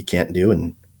and seeing what you can't do.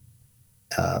 And,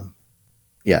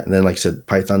 and then like I said,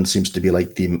 Python seems to be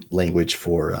like the language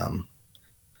for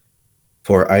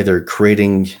either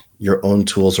creating your own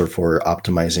tools or for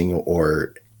optimizing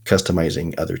or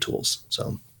customizing other tools.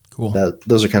 So cool.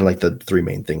 Those are kind of like the three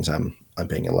main things I'm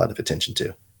paying a lot of attention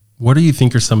to. What do you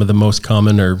think are some of the most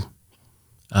common or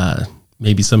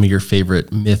maybe some of your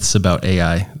favorite myths about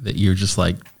AI that you're just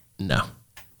like, no,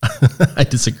 I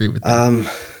disagree with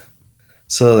that?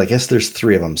 So I guess there's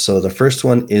three of them. So the first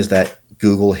one is that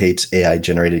Google hates AI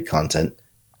generated content.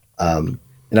 And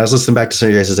I was listening back to some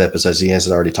of your guys' episodes. You guys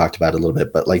had already talked about it a little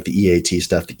bit, but like the EAT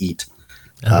stuff to eat.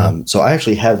 So I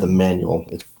actually have the manual.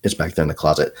 It's back there in the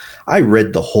closet. I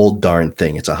read the whole darn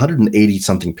thing. It's 180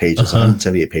 something pages,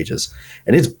 178 pages,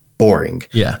 and it's boring.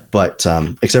 Yeah. But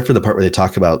except for the part where they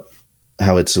talk about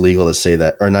how it's illegal to say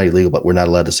that, or not illegal, but we're not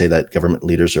allowed to say that government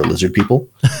leaders are lizard people.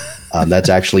 That's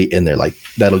actually in there. Like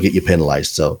that'll get you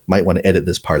penalized. So might want to edit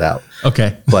this part out.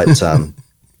 Okay. But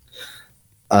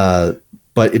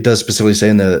it does specifically say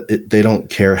in that they don't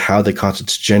care how the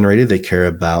content's generated. They care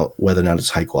about whether or not it's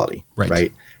high quality.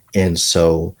 Right. And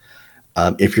so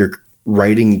if you're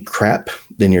writing crap,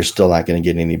 then you're still not going to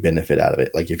get any benefit out of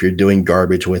it. Like if you're doing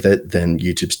garbage with it, then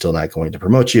YouTube's still not going to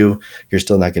promote you. You're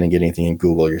still not going to get anything in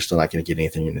Google. You're still not going to get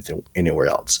anything anywhere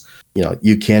else.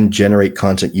 You can generate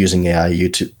content using AI.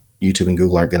 YouTube and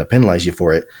Google aren't going to penalize you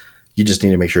for it, You just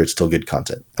need to make sure it's still good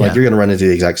content. Yeah. Like you're going to run into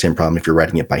the exact same problem if you're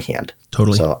writing it by hand.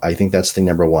 Totally. So I think that's thing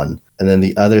number one. And then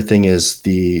the other thing is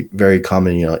the very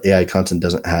common, AI content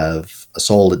doesn't have a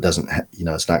soul. It doesn't,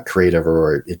 it's not creative,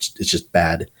 or it's just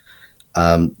bad.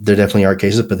 There definitely are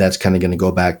cases, but that's kind of going to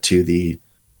go back to the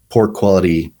poor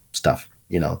quality stuff.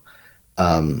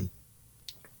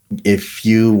 If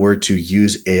you were to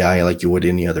use AI like you would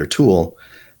any other tool,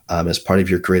 as part of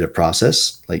your creative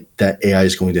process, like that AI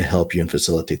is going to help you and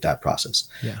facilitate that process.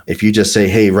 Yeah. If you just say,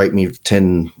 hey, write me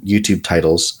 10 YouTube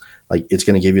titles, like it's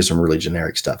going to give you some really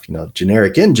generic stuff,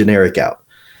 generic in, generic out.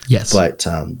 Yes. But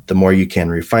the more you can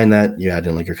refine that, you add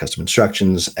in like your custom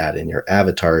instructions, add in your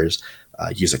avatars,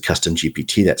 use a custom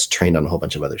GPT that's trained on a whole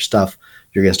bunch of other stuff,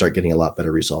 you're going to start getting a lot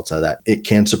better results out of that. It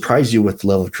can surprise you with the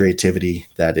level of creativity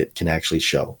that it can actually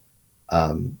show.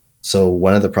 So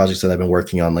one of the projects that I've been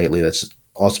working on lately that's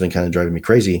also been kind of driving me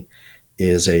crazy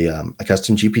is a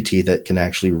custom GPT that can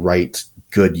actually write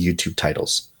good YouTube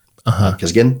titles.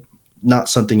 Because again, not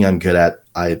something I'm good at.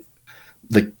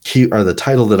 The key or the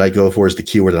title that I go for is the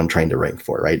keyword that I'm trying to rank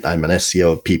for, right? I'm an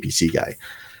SEO PPC guy.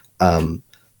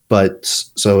 But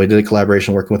so I did a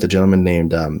collaboration working with a gentleman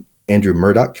named Andrew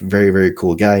Murdoch, very, very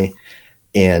cool guy.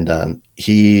 And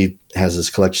he has this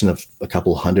collection of a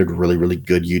couple hundred really, really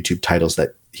good YouTube titles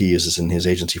that he uses in his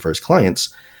agency for his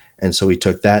clients. And so we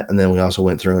took that, and then we also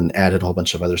went through and added a whole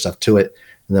bunch of other stuff to it.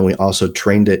 And then we also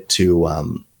trained it to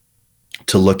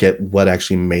look at what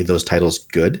actually made those titles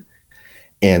good.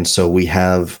 And so we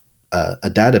have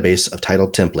a database of title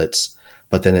templates,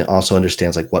 but then it also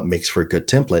understands like what makes for a good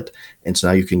template. And so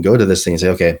now you can go to this thing and say,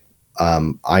 okay,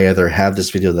 I either have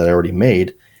this video that I already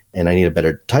made and I need a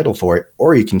better title for it,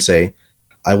 or you can say,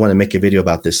 I want to make a video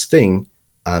about this thing.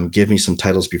 Give me some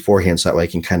titles beforehand so that way I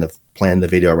can kind of plan the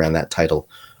video around that title.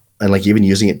 And like even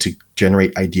using it to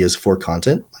generate ideas for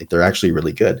content, like they're actually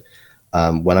really good.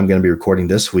 What I'm going to be recording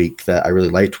this week that I really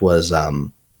liked was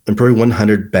improving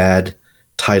 100 bad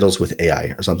titles with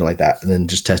AI or something like that. And then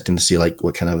just testing to see like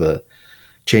what kind of a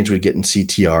change we get in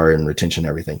CTR and retention and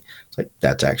everything. It's like,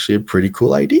 that's actually a pretty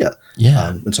cool idea. Yeah.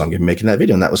 And so I'm going to be making that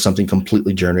video. And that was something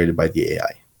completely generated by the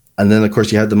AI. And then of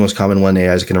course you have the most common one,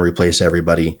 AI is going to replace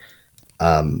everybody.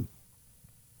 I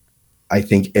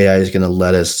think AI is going to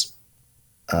let us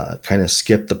kind of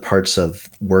skip the parts of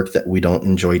work that we don't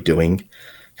enjoy doing,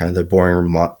 kind of the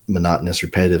boring, monotonous,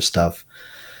 repetitive stuff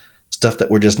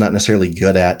that we're just not necessarily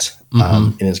good at.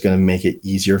 And it's going to make it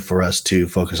easier for us to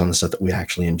focus on the stuff that we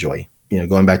actually enjoy.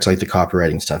 Going back to like the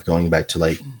copywriting stuff, going back to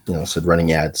like, said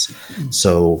running ads.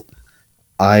 So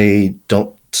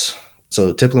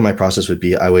typically my process would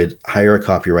be I would hire a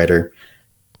copywriter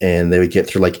and they would get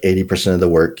through like 80% of the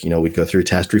work. We'd go through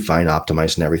test, refine,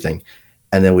 optimize and everything.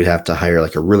 And then we'd have to hire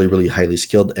like a really, really highly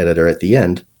skilled editor at the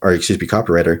end, or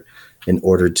copywriter, in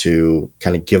order to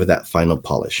kind of give it that final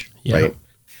polish, right?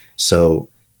 So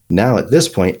now at this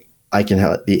point, I can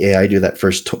have the AI do that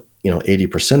first,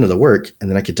 80% of the work, and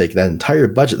then I could take that entire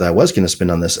budget that I was going to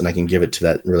spend on this, and I can give it to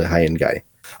that really high-end guy.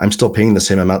 I'm still paying the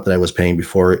same amount that I was paying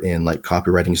before in like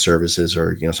copywriting services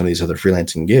or some of these other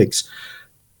freelancing gigs,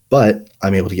 but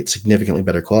I'm able to get significantly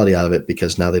better quality out of it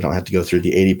because now they don't have to go through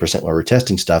the 80% while we're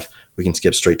testing stuff. We can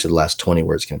skip straight to the last 20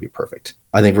 where it's going to be perfect.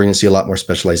 I think we're going to see a lot more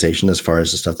specialization as far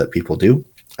as the stuff that people do.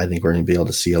 I think we're going to be able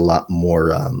to see a lot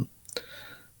more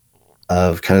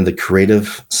of kind of the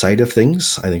creative side of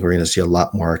things. I think we're going to see a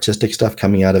lot more artistic stuff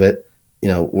coming out of it.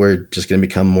 We're just going to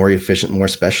become more efficient, more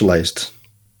specialized.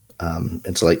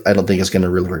 It's like, I don't think it's going to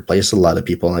really replace a lot of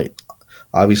people.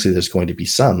 Obviously there's going to be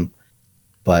some,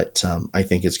 but I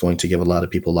think it's going to give a lot of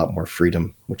people a lot more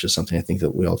freedom, which is something I think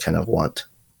that we all kind of want.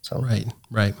 So right.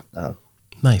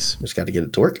 Nice. Just got to get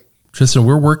it to work. Triston,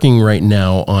 we're working right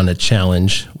now on a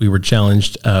challenge. We were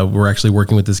challenged. We're actually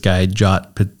working with this guy, Josh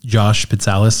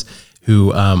Pitsalis,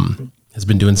 who has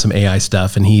been doing some AI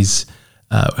stuff, and he's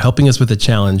helping us with a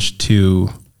challenge to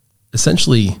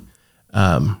essentially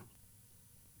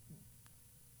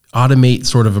automate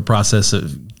sort of a process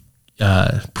of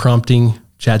prompting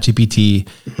ChatGPT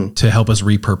to help us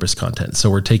repurpose content. So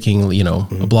we're taking,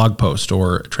 a blog post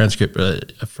or a transcript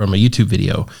from a YouTube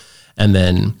video, and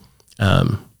then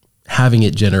having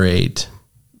it generate,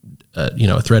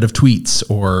 a thread of tweets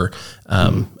or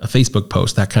a Facebook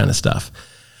post, that kind of stuff.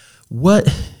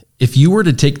 What if you were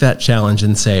to take that challenge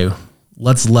and say,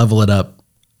 let's level it up?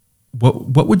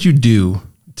 What would you do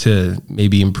to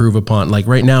maybe improve upon? Like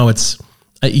right now,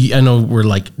 I know we're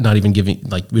like not even giving,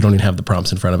 like we don't even have the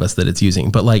prompts in front of us that it's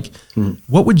using, but like,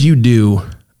 what would you do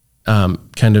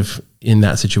kind of in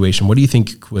that situation? What do you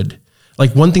think would,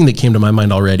 like one thing that came to my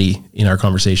mind already in our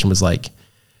conversation was like,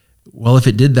 well, if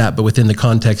it did that, but within the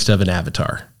context of an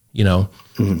avatar,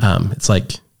 it's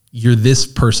like, you're this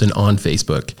person on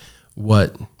Facebook.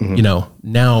 What,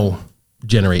 now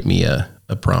generate me a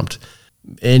prompt.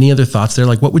 Any other thoughts there?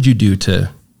 Like, what would you do to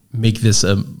make this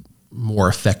a more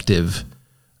effective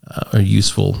or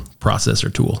useful process or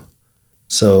tool?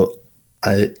 So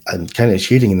I'm kind of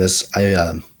cheating in this.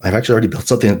 I've actually already built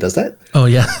something that does that. Oh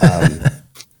yeah.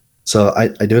 So I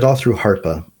do it all through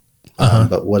Harpa.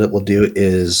 But what it will do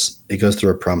is it goes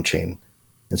through a prompt chain.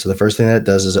 And so the first thing that it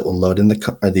does is it will load in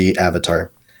the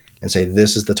avatar and say,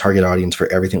 this is the target audience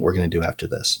for everything we're going to do after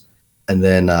this. And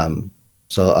then,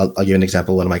 so I'll give you an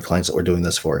example of one of my clients that we're doing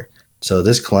this for. So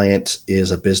this client is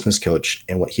a business coach.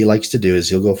 And what he likes to do is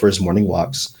he'll go for his morning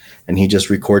walks and he just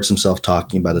records himself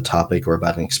talking about a topic or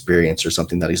about an experience or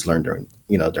something that he's learned during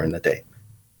the day.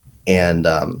 And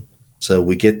so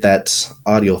we get that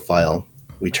audio file,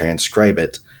 we transcribe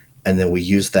it, and then we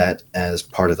use that as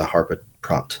part of the Harpa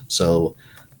prompt. So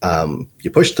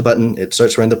you push the button, it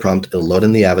starts running the prompt, it'll load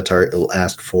in the avatar, it'll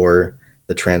ask for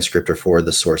the transcript or for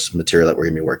the source material that we're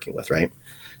going to be working with, right?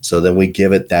 So then we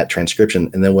give it that transcription,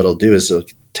 and then what it'll do is it'll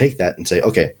take that and say,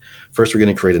 okay, first we're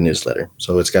going to create a newsletter.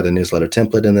 So it's got a newsletter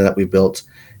template in there that we built,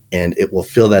 and it will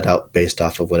fill that out based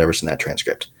off of whatever's in that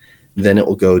transcript. Then it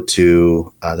will go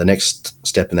to the next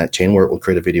step in that chain where it will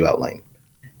create a video outline.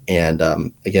 And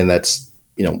again, that's,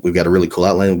 we've got a really cool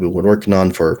outline we've been working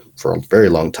on for a very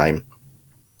long time.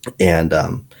 And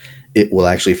it will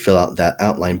actually fill out that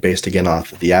outline based, again,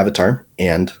 off of the avatar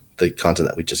and the content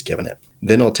that we've just given it.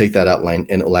 Then it'll take that outline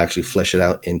and it will actually flesh it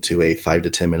out into a 5 to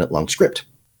 10 minute long script.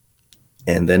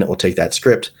 And then it will take that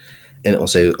script and it will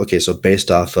say, okay, so based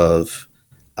off of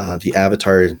the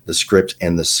avatar, the script,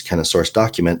 and this kind of source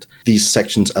document, these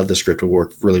sections of the script will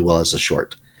work really well as a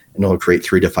short. And it'll create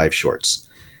 3 to 5 shorts.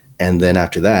 And then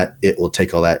after that, it will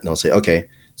take all that and it'll say, okay,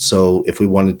 so if we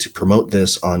wanted to promote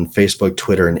this on Facebook,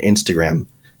 Twitter, and Instagram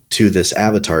to this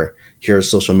avatar, here are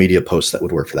social media posts that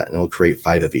would work for that. And it'll create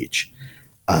 5 of each.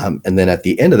 And then at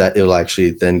the end of that, it'll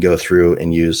actually then go through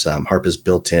and use Harpa's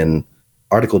built-in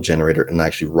article generator and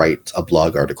actually write a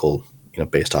blog article,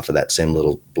 based off of that same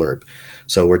little blurb.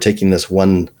 So we're taking this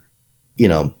one,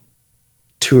 2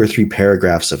 or 3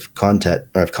 paragraphs of content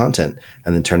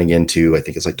and then turning into, I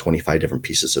think it's like 25 different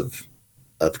pieces of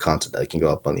content that can go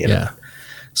up on the internet. Yeah.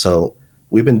 So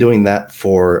we've been doing that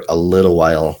for a little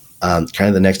while. Kind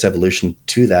of the next evolution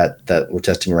to that we're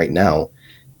testing right now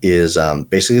is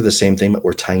basically the same thing, but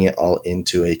we're tying it all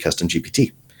into a custom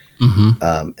GPT.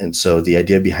 Mm-hmm. And so the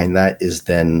idea behind that is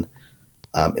then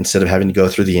instead of having to go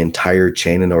through the entire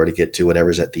chain in order to get to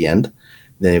whatever's at the end,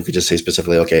 then if we just say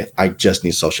specifically, okay, I just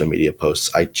need social media posts,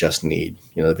 I just need,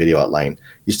 the video outline.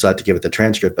 You still have to give it the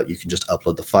transcript, but you can just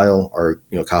upload the file or,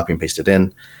 copy and paste it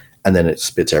in, and then it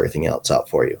spits everything else out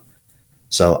for you.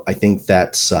 So I think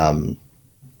that's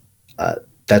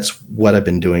what I've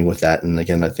been doing with that. And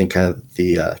again, I think kind of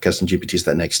the custom GPT is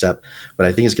that next step. But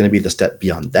I think it's going to be the step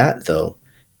beyond that, though,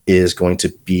 is going to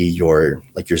be your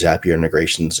Zapier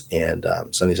integrations and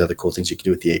some of these other cool things you can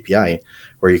do with the API,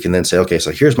 where you can then say, okay,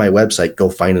 so here's my website, go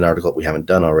find an article that we haven't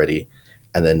done already,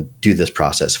 and then do this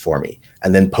process for me,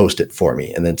 and then post it for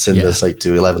me, and then send this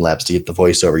to 11 Labs to get the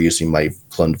voiceover using my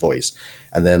cloned voice,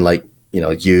 and then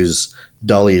use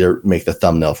Dolly to make the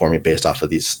thumbnail for me based off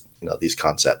of these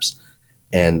concepts,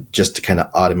 and just to kind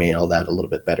of automate all that a little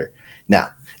bit better. Now,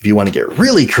 if you want to get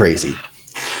really crazy,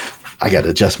 I got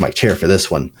to adjust my chair for this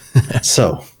one.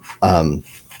 So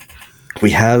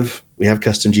we have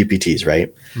custom GPTs,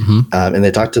 right? Mm-hmm. And they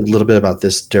talked a little bit about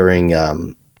this during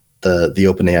the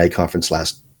OpenAI conference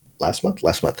last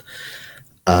month,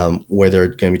 where they're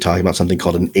going to be talking about something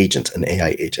called an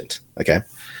AI agent. Okay.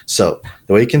 So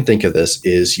the way you can think of this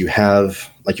is you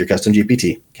have your custom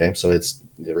GPT. Okay. So we're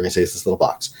going to say it's this little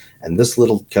box, and this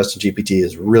little custom GPT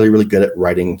is really, really good at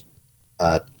writing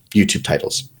YouTube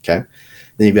titles. Okay.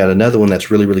 Then you've got another one that's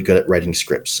really, really good at writing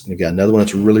scripts. And you've got another one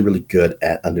that's really, really good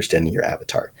at understanding your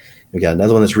avatar. You've got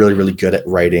another one that's really, really good at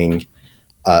creating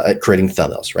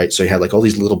thumbnails, right? So you have all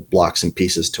these little blocks and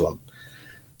pieces to them.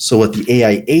 So what the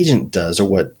AI agent does, or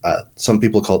what some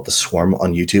people call it the swarm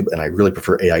on YouTube, and I really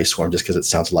prefer AI swarm just because it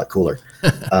sounds a lot cooler.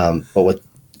 But what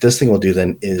this thing will do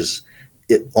then is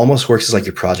it almost works as like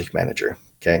your project manager.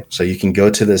 Okay. So you can go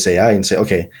to this AI and say,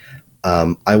 okay,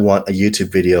 I want a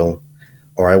YouTube video,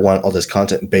 or I want all this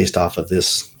content based off of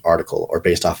this article, or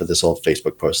based off of this old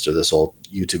Facebook post, or this old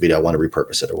YouTube video. I want to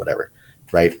repurpose it or whatever,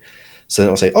 right? So then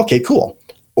it'll say, okay, cool.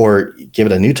 Or give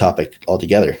it a new topic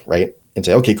altogether, right? And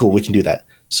say, okay, cool, we can do that.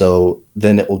 So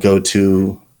then it will go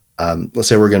to, let's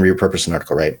say we're going to repurpose an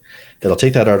article, right? It'll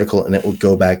take that article and it will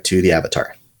go back to the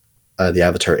avatar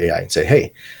AI, and say,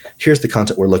 hey, here's the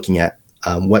content we're looking at.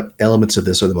 What elements of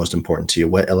this are the most important to you?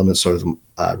 What elements sort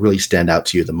of really stand out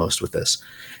to you the most with this?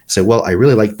 Say, well, I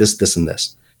really like this, this, and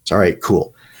this. It's all right,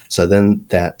 cool. So then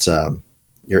that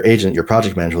your agent, your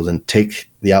project manager will then take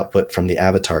the output from the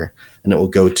avatar and it will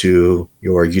go to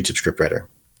your YouTube script writer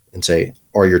and say,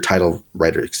 or your title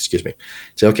writer, excuse me.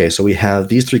 Say, okay, so we have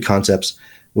these 3 concepts.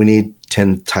 We need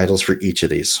 10 titles for each of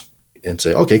these. And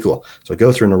say, okay, cool. So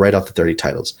go through and write out the 30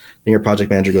 titles. Then your project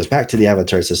manager goes back to the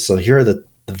avatar and says, so here are the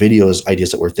videos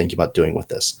ideas that we're thinking about doing with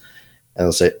this. And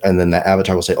they'll say, and then the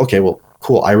avatar will say, okay, well,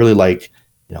 cool. I really like,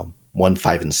 1,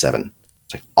 5, and 7.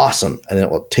 It's like, awesome. And then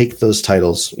it will take those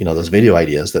titles, those video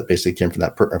ideas that basically came from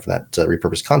that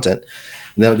repurposed content.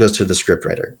 And then it goes to the script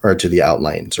writer or to the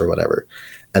outlines or whatever.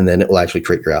 And then it will actually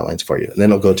create your outlines for you. And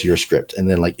then it'll go to your script. And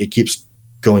then it keeps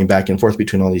going back and forth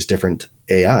between all these different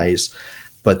AIs.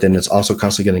 But then it's also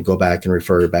constantly going to go back and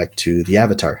refer back to the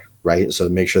avatar, right? So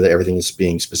to make sure that everything is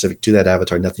being specific to that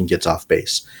avatar, nothing gets off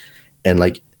base.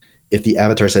 And if the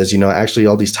avatar says, actually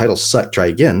all these titles suck, try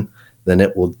again, then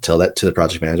it will tell that to the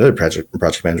project manager. The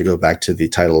project manager go back to the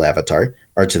title avatar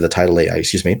or to the title AI,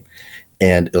 excuse me.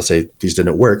 And it'll say, these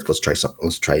didn't work. Let's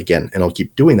try again. And it'll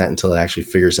keep doing that until it actually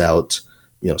figures out,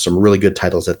 some really good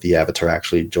titles that the avatar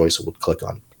actually enjoys and would click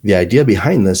on. The idea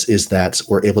behind this is that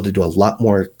we're able to do a lot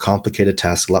more complicated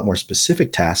tasks, a lot more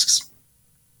specific tasks,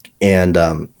 and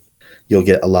you'll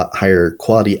get a lot higher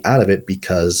quality out of it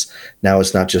because now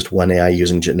it's not just one AI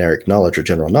using generic knowledge or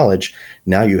general knowledge.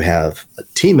 Now you have a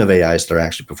team of AIs that are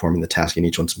actually performing the task, and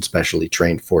each one's been specially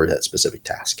trained for that specific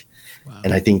task. Wow.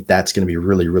 And I think that's going to be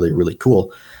really, really, really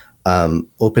cool.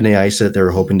 OpenAI said they were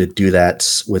hoping to do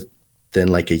that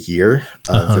within a year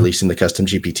of releasing the custom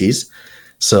GPTs.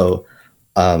 So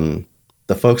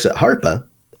the folks at HARPA,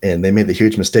 and they made the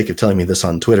huge mistake of telling me this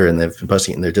on Twitter, and they've been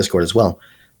posting it in their Discord as well.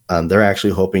 They're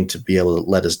actually hoping to be able to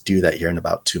let us do that here in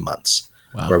about 2 months,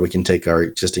 where we can take our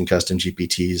existing custom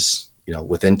GPTs,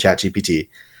 within ChatGPT,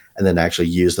 and then actually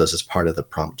use those as part of the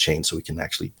prompt chain, so we can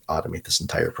actually automate this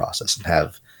entire process and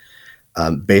have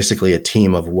basically a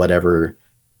team of whatever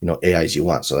AIs you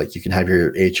want. So you can have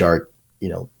your HR,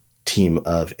 team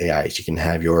of AIs. You can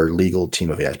have your legal team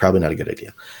of AIs. Probably not a good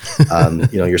idea.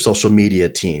 Your social media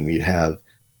team. You have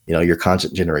your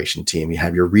content generation team, you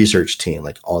have your research team,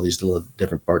 all these little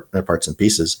different parts and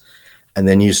pieces. And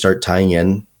then you start tying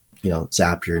in,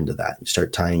 Zapier into that. You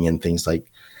start tying in things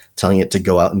like telling it to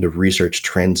go out and to research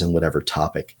trends in whatever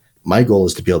topic. My goal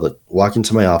is to be able to walk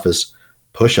into my office,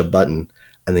 push a button,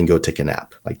 and then go take a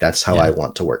nap. That's how I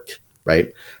want to work,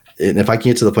 right? And if I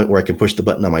can get to the point where I can push the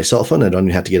button on my cell phone, I don't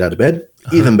even have to get out of bed,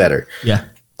 even better. Yeah.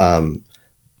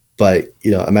 But,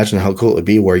 imagine how cool it would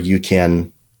be where you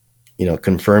can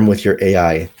confirm with your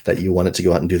AI that you want it to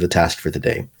go out and do the task for the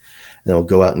day. And it'll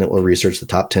go out and it will research the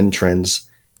top 10 trends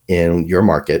in your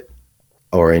market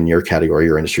or in your category,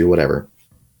 your industry, whatever.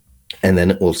 And then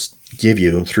it will give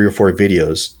you 3 or 4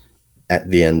 videos at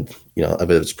the end, of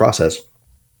its process.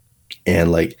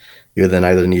 And you then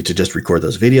either need to just record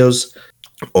those videos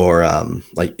or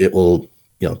it will,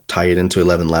 tie it into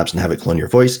 11 Labs and have it clone your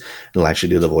voice. And it'll actually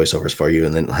do the voiceovers for you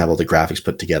and then have all the graphics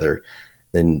put together.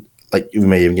 Then you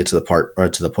may even get to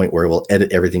the point where it will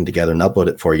edit everything together and upload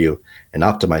it for you and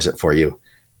optimize it for you.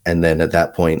 And then at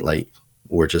that point,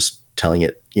 we're just telling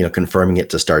it, confirming it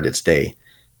to start its day.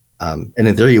 And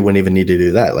in theory, you wouldn't even need to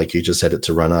do that. You just set it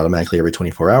to run automatically every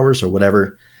 24 hours or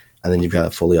whatever. And then you've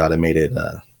got fully automated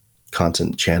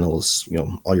content channels,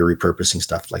 all your repurposing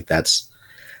stuff.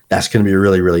 That's going to be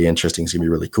really, really interesting. It's going to be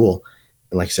really cool.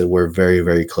 And like I said, we're very,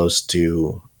 very close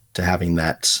to having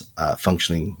that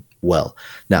functioning well.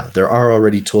 Now, there are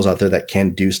already tools out there that can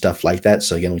do stuff like that.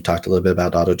 So again, we talked a little bit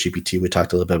about AutoGPT. We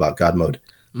talked a little bit about God Mode,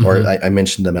 or I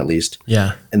mentioned them at least.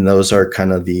 Yeah. And those are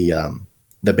kind of the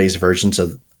base versions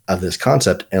of this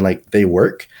concept. And they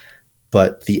work,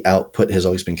 but the output has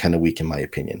always been kind of weak in my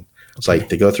opinion. It's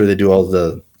they go through, they do all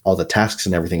the tasks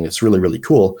and everything. It's really, really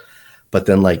cool. But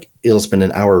then it'll spend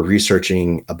an hour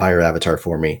researching a buyer avatar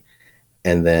for me.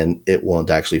 And then it won't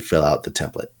actually fill out the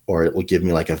template, or it will give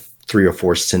me a 3 or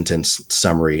 4 sentence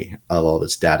summary of all of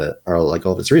its data or all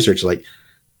of its research.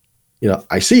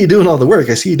 I see you doing all the work.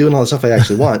 I see you doing all the stuff I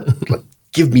actually want.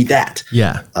 Give me that.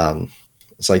 Yeah.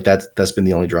 It's that's been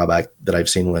the only drawback that I've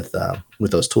seen with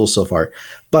those tools so far,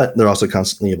 but they're also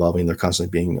constantly evolving. They're constantly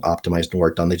being optimized and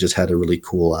worked on. They just had a really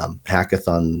cool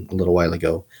hackathon a little while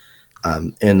ago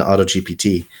in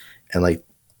AutoGPT, and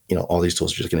all these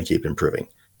tools are just going to keep improving.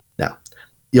 Now,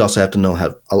 you also have to know how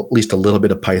at least a little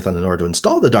bit of Python in order to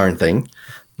install the darn thing.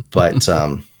 But,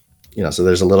 so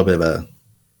there's a little bit of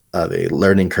a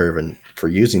learning curve for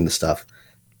using the stuff.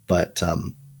 But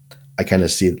I kind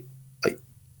of see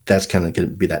that's kind of going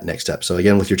to be that next step. So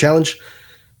again, with your challenge,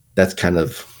 that's kind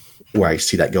of where I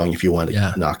see that going if you want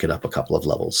to knock it up a couple of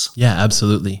levels. Yeah,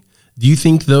 absolutely. Do you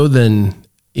think though, then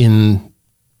in,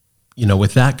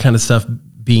 with that kind of stuff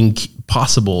being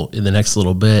possible in the next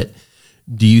little bit,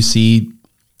 do you see,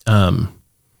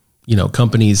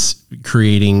 companies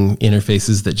creating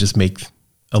interfaces that just make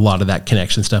a lot of that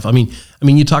connection stuff? I mean,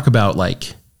 you talk about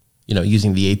like,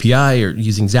 using the API or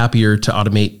using Zapier to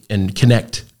automate and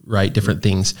connect, right? Different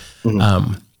things.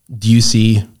 Mm-hmm. Do you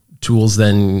see tools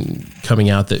then coming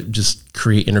out that just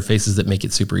create interfaces that make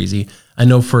it super easy? I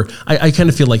know I kind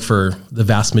of feel like for the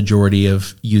vast majority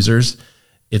of users,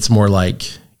 it's more like,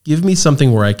 give me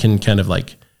something where I can kind of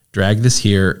like drag this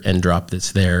here and drop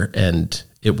this there and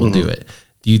it will do it.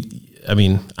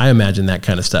 I imagine that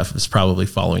kind of stuff is probably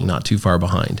following not too far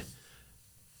behind.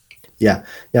 Yeah.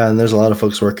 Yeah. And there's a lot of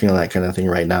folks working on that kind of thing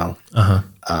right now.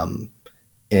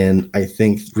 And I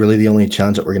think really the only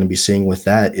challenge that we're going to be seeing with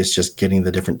that is just getting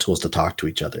the different tools to talk to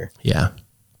each other. Yeah.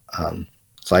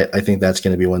 So I think that's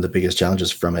going to be one of the biggest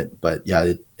challenges from it. But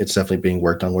yeah, it's definitely being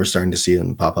worked on. We're starting to see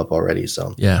them pop up already.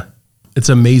 So yeah, it's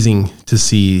amazing to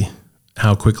see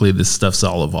how quickly this stuff's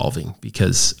all evolving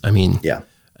because I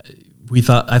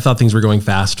thought things were going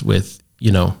fast with,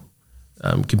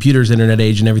 computers, internet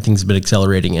age, and everything's been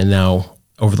accelerating. And now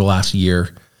over the last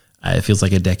year, it feels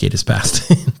like a decade has passed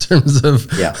in terms of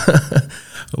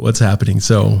what's happening.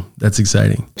 So that's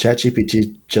exciting.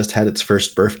 ChatGPT just had its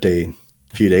first birthday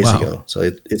a few days ago. So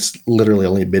it's literally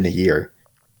only been a year.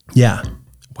 Yeah.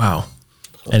 Wow.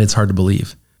 And it's hard to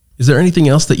believe. Is there anything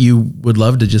else that you would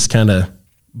love to just kind of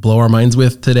blow our minds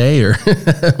with today? Or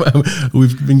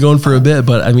we've been going for a bit,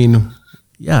 but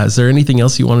is there anything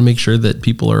else you want to make sure that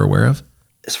people are aware of?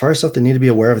 As far as stuff they need to be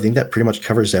aware of, I think that pretty much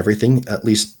covers everything, at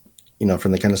least,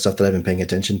 from the kind of stuff that I've been paying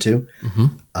attention to.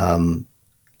 Mm-hmm.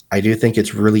 I do think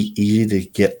it's really easy to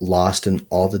get lost in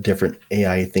all the different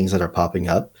AI things that are popping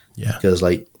up. Yeah. Because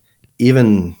like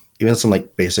even some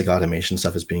like basic automation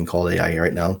stuff is being called AI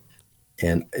right now.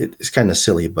 And it's kind of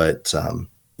silly, but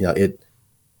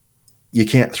you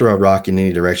can't throw a rock in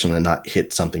any direction and not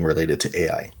hit something related to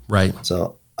AI. Right.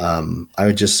 So I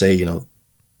would just say,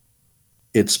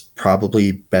 it's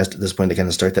probably best at this point to kind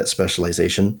of start that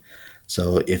specialization.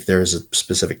 So if there's a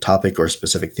specific topic or a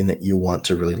specific thing that you want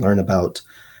to really learn about,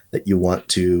 that you want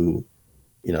to,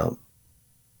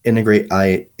 integrate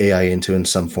AI into in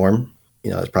some form,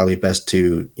 it's probably best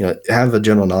to, have a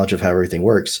general knowledge of how everything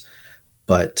works.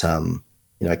 But, kind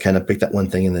of pick that one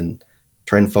thing and then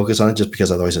try and focus on it, just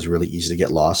because otherwise it's really easy to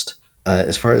get lost.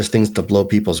 As far as things to blow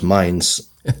people's minds,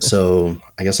 so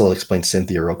I guess I'll explain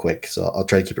Cynthia real quick. So I'll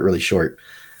try to keep it really short.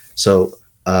 So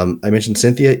I mentioned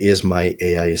Cynthia is my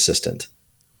AI assistant.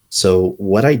 So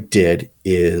what I did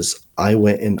is I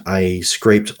went and I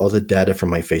scraped all the data from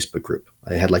my Facebook group.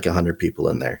 I had like 100 people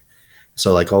in there.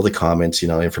 So like all the comments,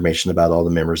 information about all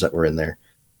the members that were in there.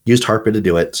 Used Harper to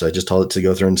do it. So I just told it to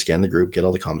go through and scan the group, get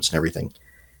all the comments and everything.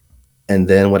 And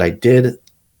then what I did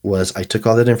was I took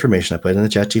all that information, I put it in the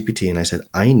ChatGPT, and I said,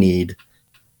 I need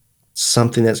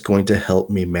something that's going to help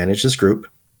me manage this group.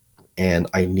 And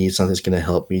I need something that's going to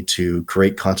help me to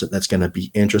create content that's going to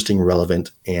be interesting,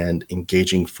 relevant, and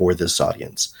engaging for this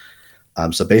audience.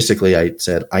 So basically I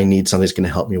said, I need something that's going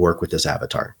to help me work with this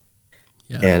avatar.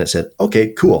 Yeah. And it said,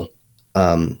 okay, cool.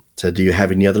 So do you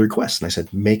have any other requests? And I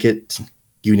said, make it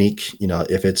unique.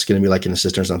 If it's going to be like an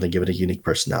assistant or something, give it a unique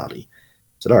personality.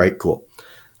 I said, all right, cool.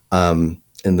 And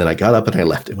then I got up and I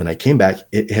left it. When I came back,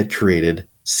 it had created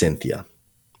Cynthia.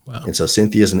 Wow. And so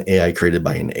Cynthia is an AI created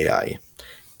by an AI.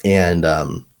 And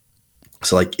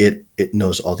so like it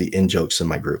knows all the in-jokes in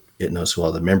my group. It knows who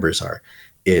all the members are.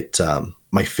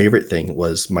 My favorite thing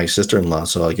was my sister-in-law.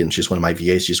 So again, she's one of my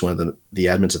VAs. She's one of the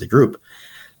admins of the group.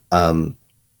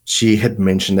 She had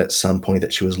mentioned at some point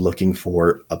that she was looking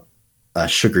for a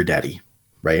sugar daddy,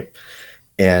 right?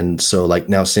 And so like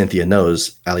now Cynthia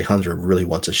knows Alejandra really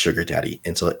wants a sugar daddy.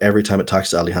 And so every time it talks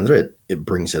to Alejandra, it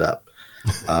brings it up.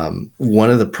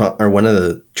 One of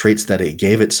the traits that it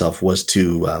gave itself was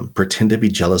to pretend to be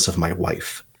jealous of my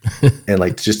wife and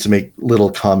like just to make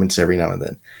little comments every now and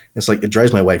then. It's like, it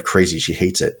drives my wife crazy. She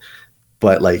hates it.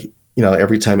 But like,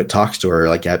 every time it talks to her,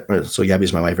 like, so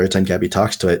Gabby's my wife, every time Gabby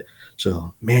talks to it,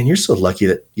 so, man, you're so lucky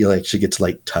that she gets to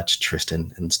like touch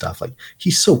Triston and stuff. Like,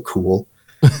 he's so cool.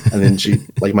 And then she,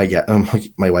 like,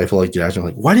 my wife will like get out and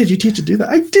like, why did you teach it to do that?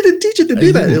 I didn't teach it to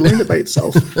do that. It learned it by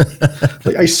itself.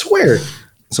 Like, I swear.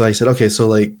 So I said, okay, so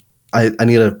like, I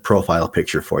need a profile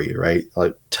picture for you, right?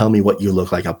 Like, tell me what you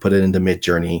look like. I'll put it into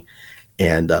Midjourney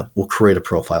and we'll create a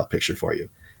profile picture for you.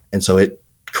 And so it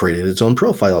created its own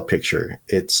profile picture.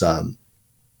 It's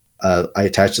I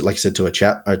attached it, like I said, to a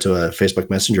chat or to a Facebook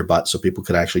Messenger bot so people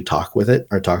could actually talk with it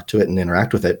or talk to it and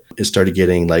interact with it. It started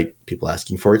getting like people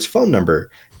asking for its phone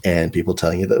number and people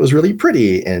telling it that it was really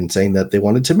pretty and saying that they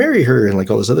wanted to marry her and like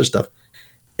all this other stuff.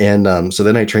 And so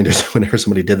then I trained her whenever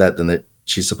somebody did that, then that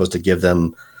she's supposed to give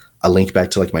them a link back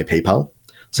to like my PayPal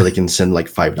so they can send like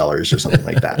 $5 or something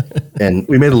like that. And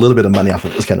we made a little bit of money off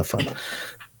of it. It was kind of fun.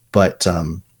 But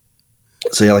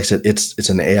so yeah, like I said, it's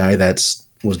an AI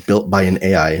was built by an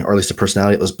AI, or at least a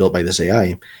personality that was built by this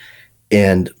AI.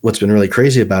 And what's been really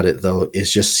crazy about it, though,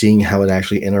 is just seeing how it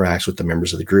actually interacts with the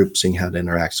members of the group, seeing how it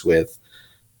interacts with,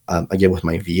 again, with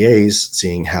my VAs,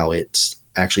 seeing how it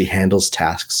actually handles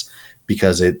tasks,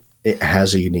 because it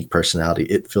has a unique personality.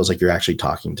 It feels like you're actually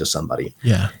talking to somebody.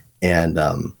 Yeah. And,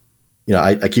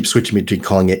 I keep switching between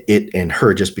calling it and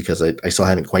her just because I still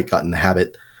haven't quite gotten the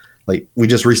habit. Like we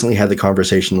just recently had the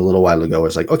conversation a little while ago.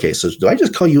 It's like, okay, so do I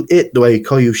just call you it? Do I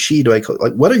call you she?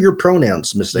 What are your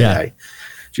pronouns, Miss AI?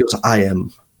 She goes, I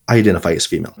identify as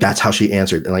female. That's how she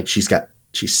answered. And like, she's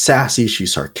sassy,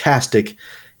 she's sarcastic.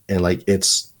 And like,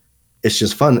 it's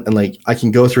just fun. And like, I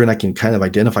can go through and I can kind of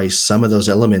identify some of those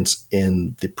elements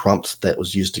in the prompts that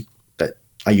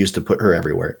I used to put her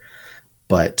everywhere.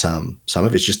 But some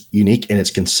of it's just unique and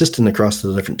it's consistent across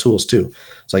the different tools too.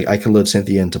 So like I can load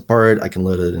Cynthia into Bard, I can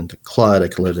load it into Claude, I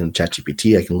can load it into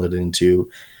ChatGPT, I can load it into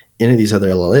any of these other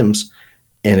LLMs,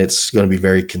 and it's going to be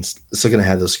still going to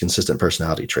have those consistent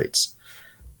personality traits.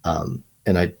 And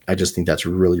I just think that's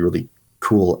really, really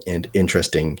cool and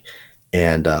interesting.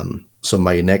 And so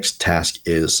my next task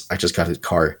is I just got a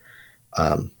car.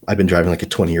 I've been driving like a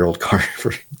 20-year-old car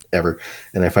forever,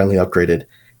 and I finally upgraded,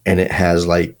 and it has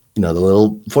like, the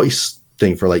little voice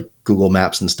thing for like Google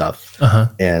Maps and stuff.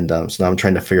 And so now I'm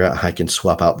trying to figure out how I can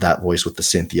swap out that voice with the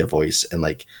Cynthia voice and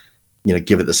like,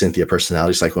 give it the Cynthia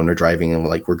personality. It's like when we're driving and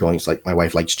like we're going, it's like my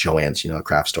wife likes Joann's, a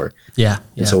craft store. Yeah.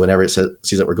 And so whenever it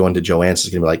sees that we're going to Joann's, it's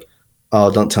going to be like,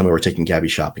 oh, don't tell me we're taking Gabby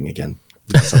shopping again.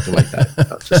 Something like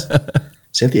that.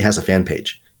 Cynthia has a fan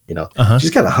page, she's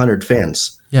got 100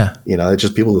 fans. Yeah. It's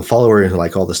just people who follow her and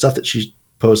like all the stuff that she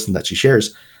posts and that she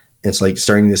shares. It's like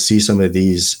starting to see some of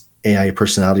these AI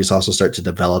personalities also start to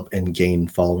develop and gain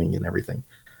following and everything.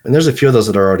 And there's a few of those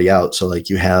that are already out. So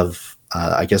like you have,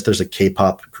 I guess there's a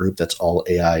K-pop group that's all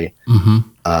AI.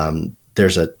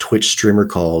 There's a Twitch streamer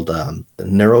called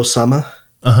Neurosama.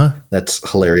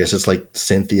 That's hilarious. It's like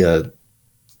Cynthia, a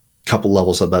couple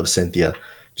levels above Cynthia,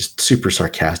 just super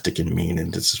sarcastic and mean,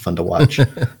 and it's just fun to watch.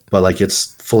 But like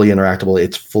it's fully interactable.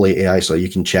 It's fully AI, so you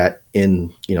can chat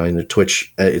in the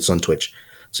Twitch. It's on Twitch.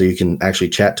 So you can actually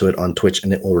chat to it on Twitch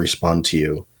and it will respond to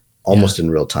you almost in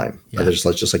real time. Yeah. There's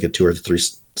just like a 2 or 3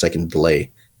 second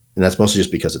delay. And that's mostly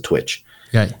just because of Twitch.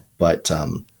 Yeah. But,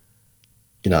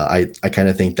 I kind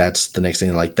of think that's the next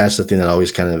thing. Like that's the thing that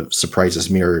always kind of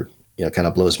surprises me or, kind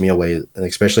of blows me away. And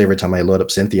especially every time I load up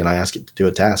Cynthia and I ask it to do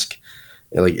a task,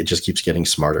 it just keeps getting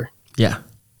smarter. Yeah.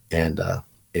 And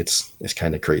it's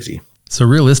kind of crazy. So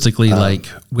realistically, like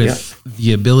with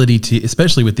the ability to,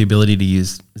 especially with the ability to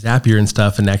use Zapier and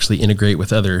stuff and actually integrate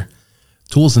with other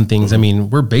tools and things, I mean,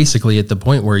 we're basically at the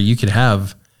point where you could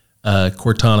have a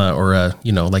Cortana or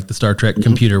like the Star Trek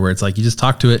computer where it's like you just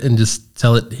talk to it and just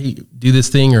tell it, hey, do this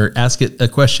thing or ask it a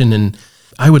question. And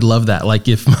I would love that. Like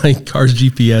if my car's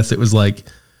GPS, it was like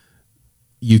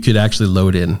you could actually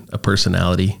load in a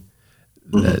personality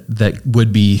that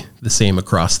would be the same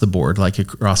across the board, like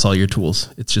across all your tools.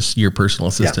 It's just your personal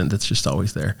assistant that's just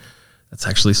always there. That's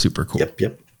actually super cool.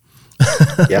 Yep.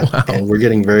 Yeah. Wow. And we're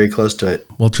getting very close to it.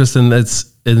 Well, Triston,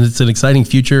 it's an exciting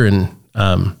future. And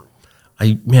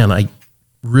I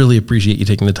really appreciate you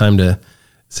taking the time to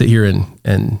sit here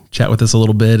and chat with us a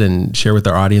little bit and share with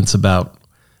our audience about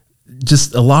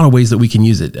just a lot of ways that we can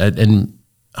use it. And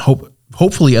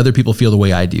hopefully other people feel the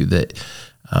way I do, that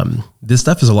this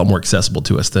stuff is a lot more accessible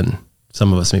to us than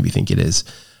some of us maybe think it is.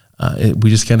 We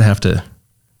just kind of have to,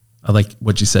 I like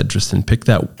what you said, Triston, pick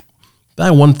that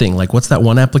one thing, like what's that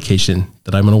one application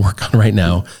that I'm going to work on right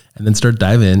now, and then start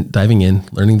diving in,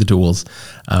 learning the tools,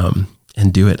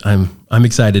 and do it. I'm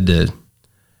excited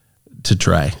to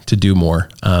try to do more,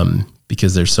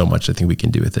 because there's so much I think we can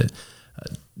do with it.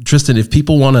 Triston, if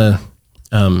people want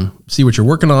to see what you're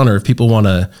working on, or if people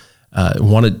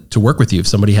wanted to work with you, if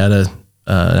somebody had an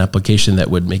application that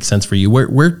would make sense for you,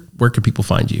 where could people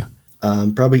find you?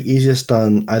 Probably easiest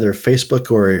on either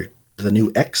Facebook or the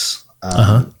new X,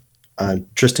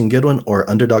 Triston Goodwin or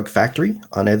Underdog Factory,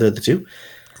 on either of the two.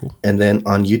 Cool. And then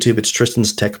on YouTube, it's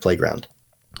Triston's Tech Playground.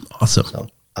 Awesome. So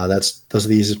those are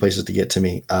the easiest places to get to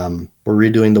me. We're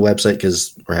redoing the website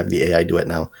because we're having the AI do it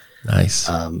now. Nice.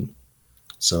 Like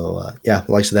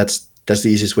I said, that's the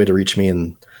easiest way to reach me.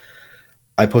 And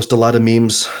I post a lot of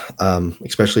memes,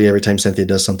 especially every time Cynthia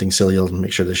does something silly, I'll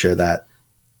make sure to share that.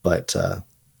 But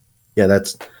yeah,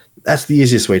 that's the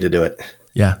easiest way to do it.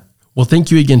 Yeah. Well,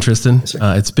 thank you again, Triston. Yes,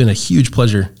 It's been a huge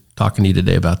pleasure talking to you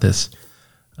today about this.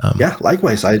 Yeah,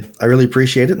 likewise. I really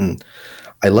appreciate it. And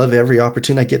I love every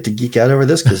opportunity I get to geek out over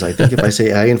this, because I think if I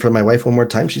say I in front of my wife one more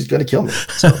time, she's going to kill me.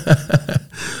 So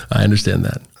I understand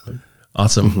that.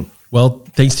 Awesome. Well,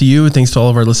 thanks to you. Thanks to all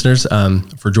of our listeners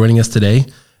for joining us today.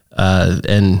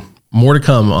 And more to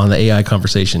come on the AI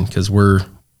conversation, because we're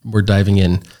diving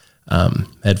in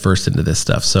head first into this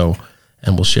stuff. So,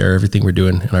 and we'll share everything we're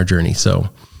doing in our journey. So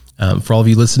for all of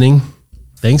you listening,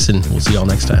 thanks, and we'll see you all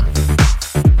next time.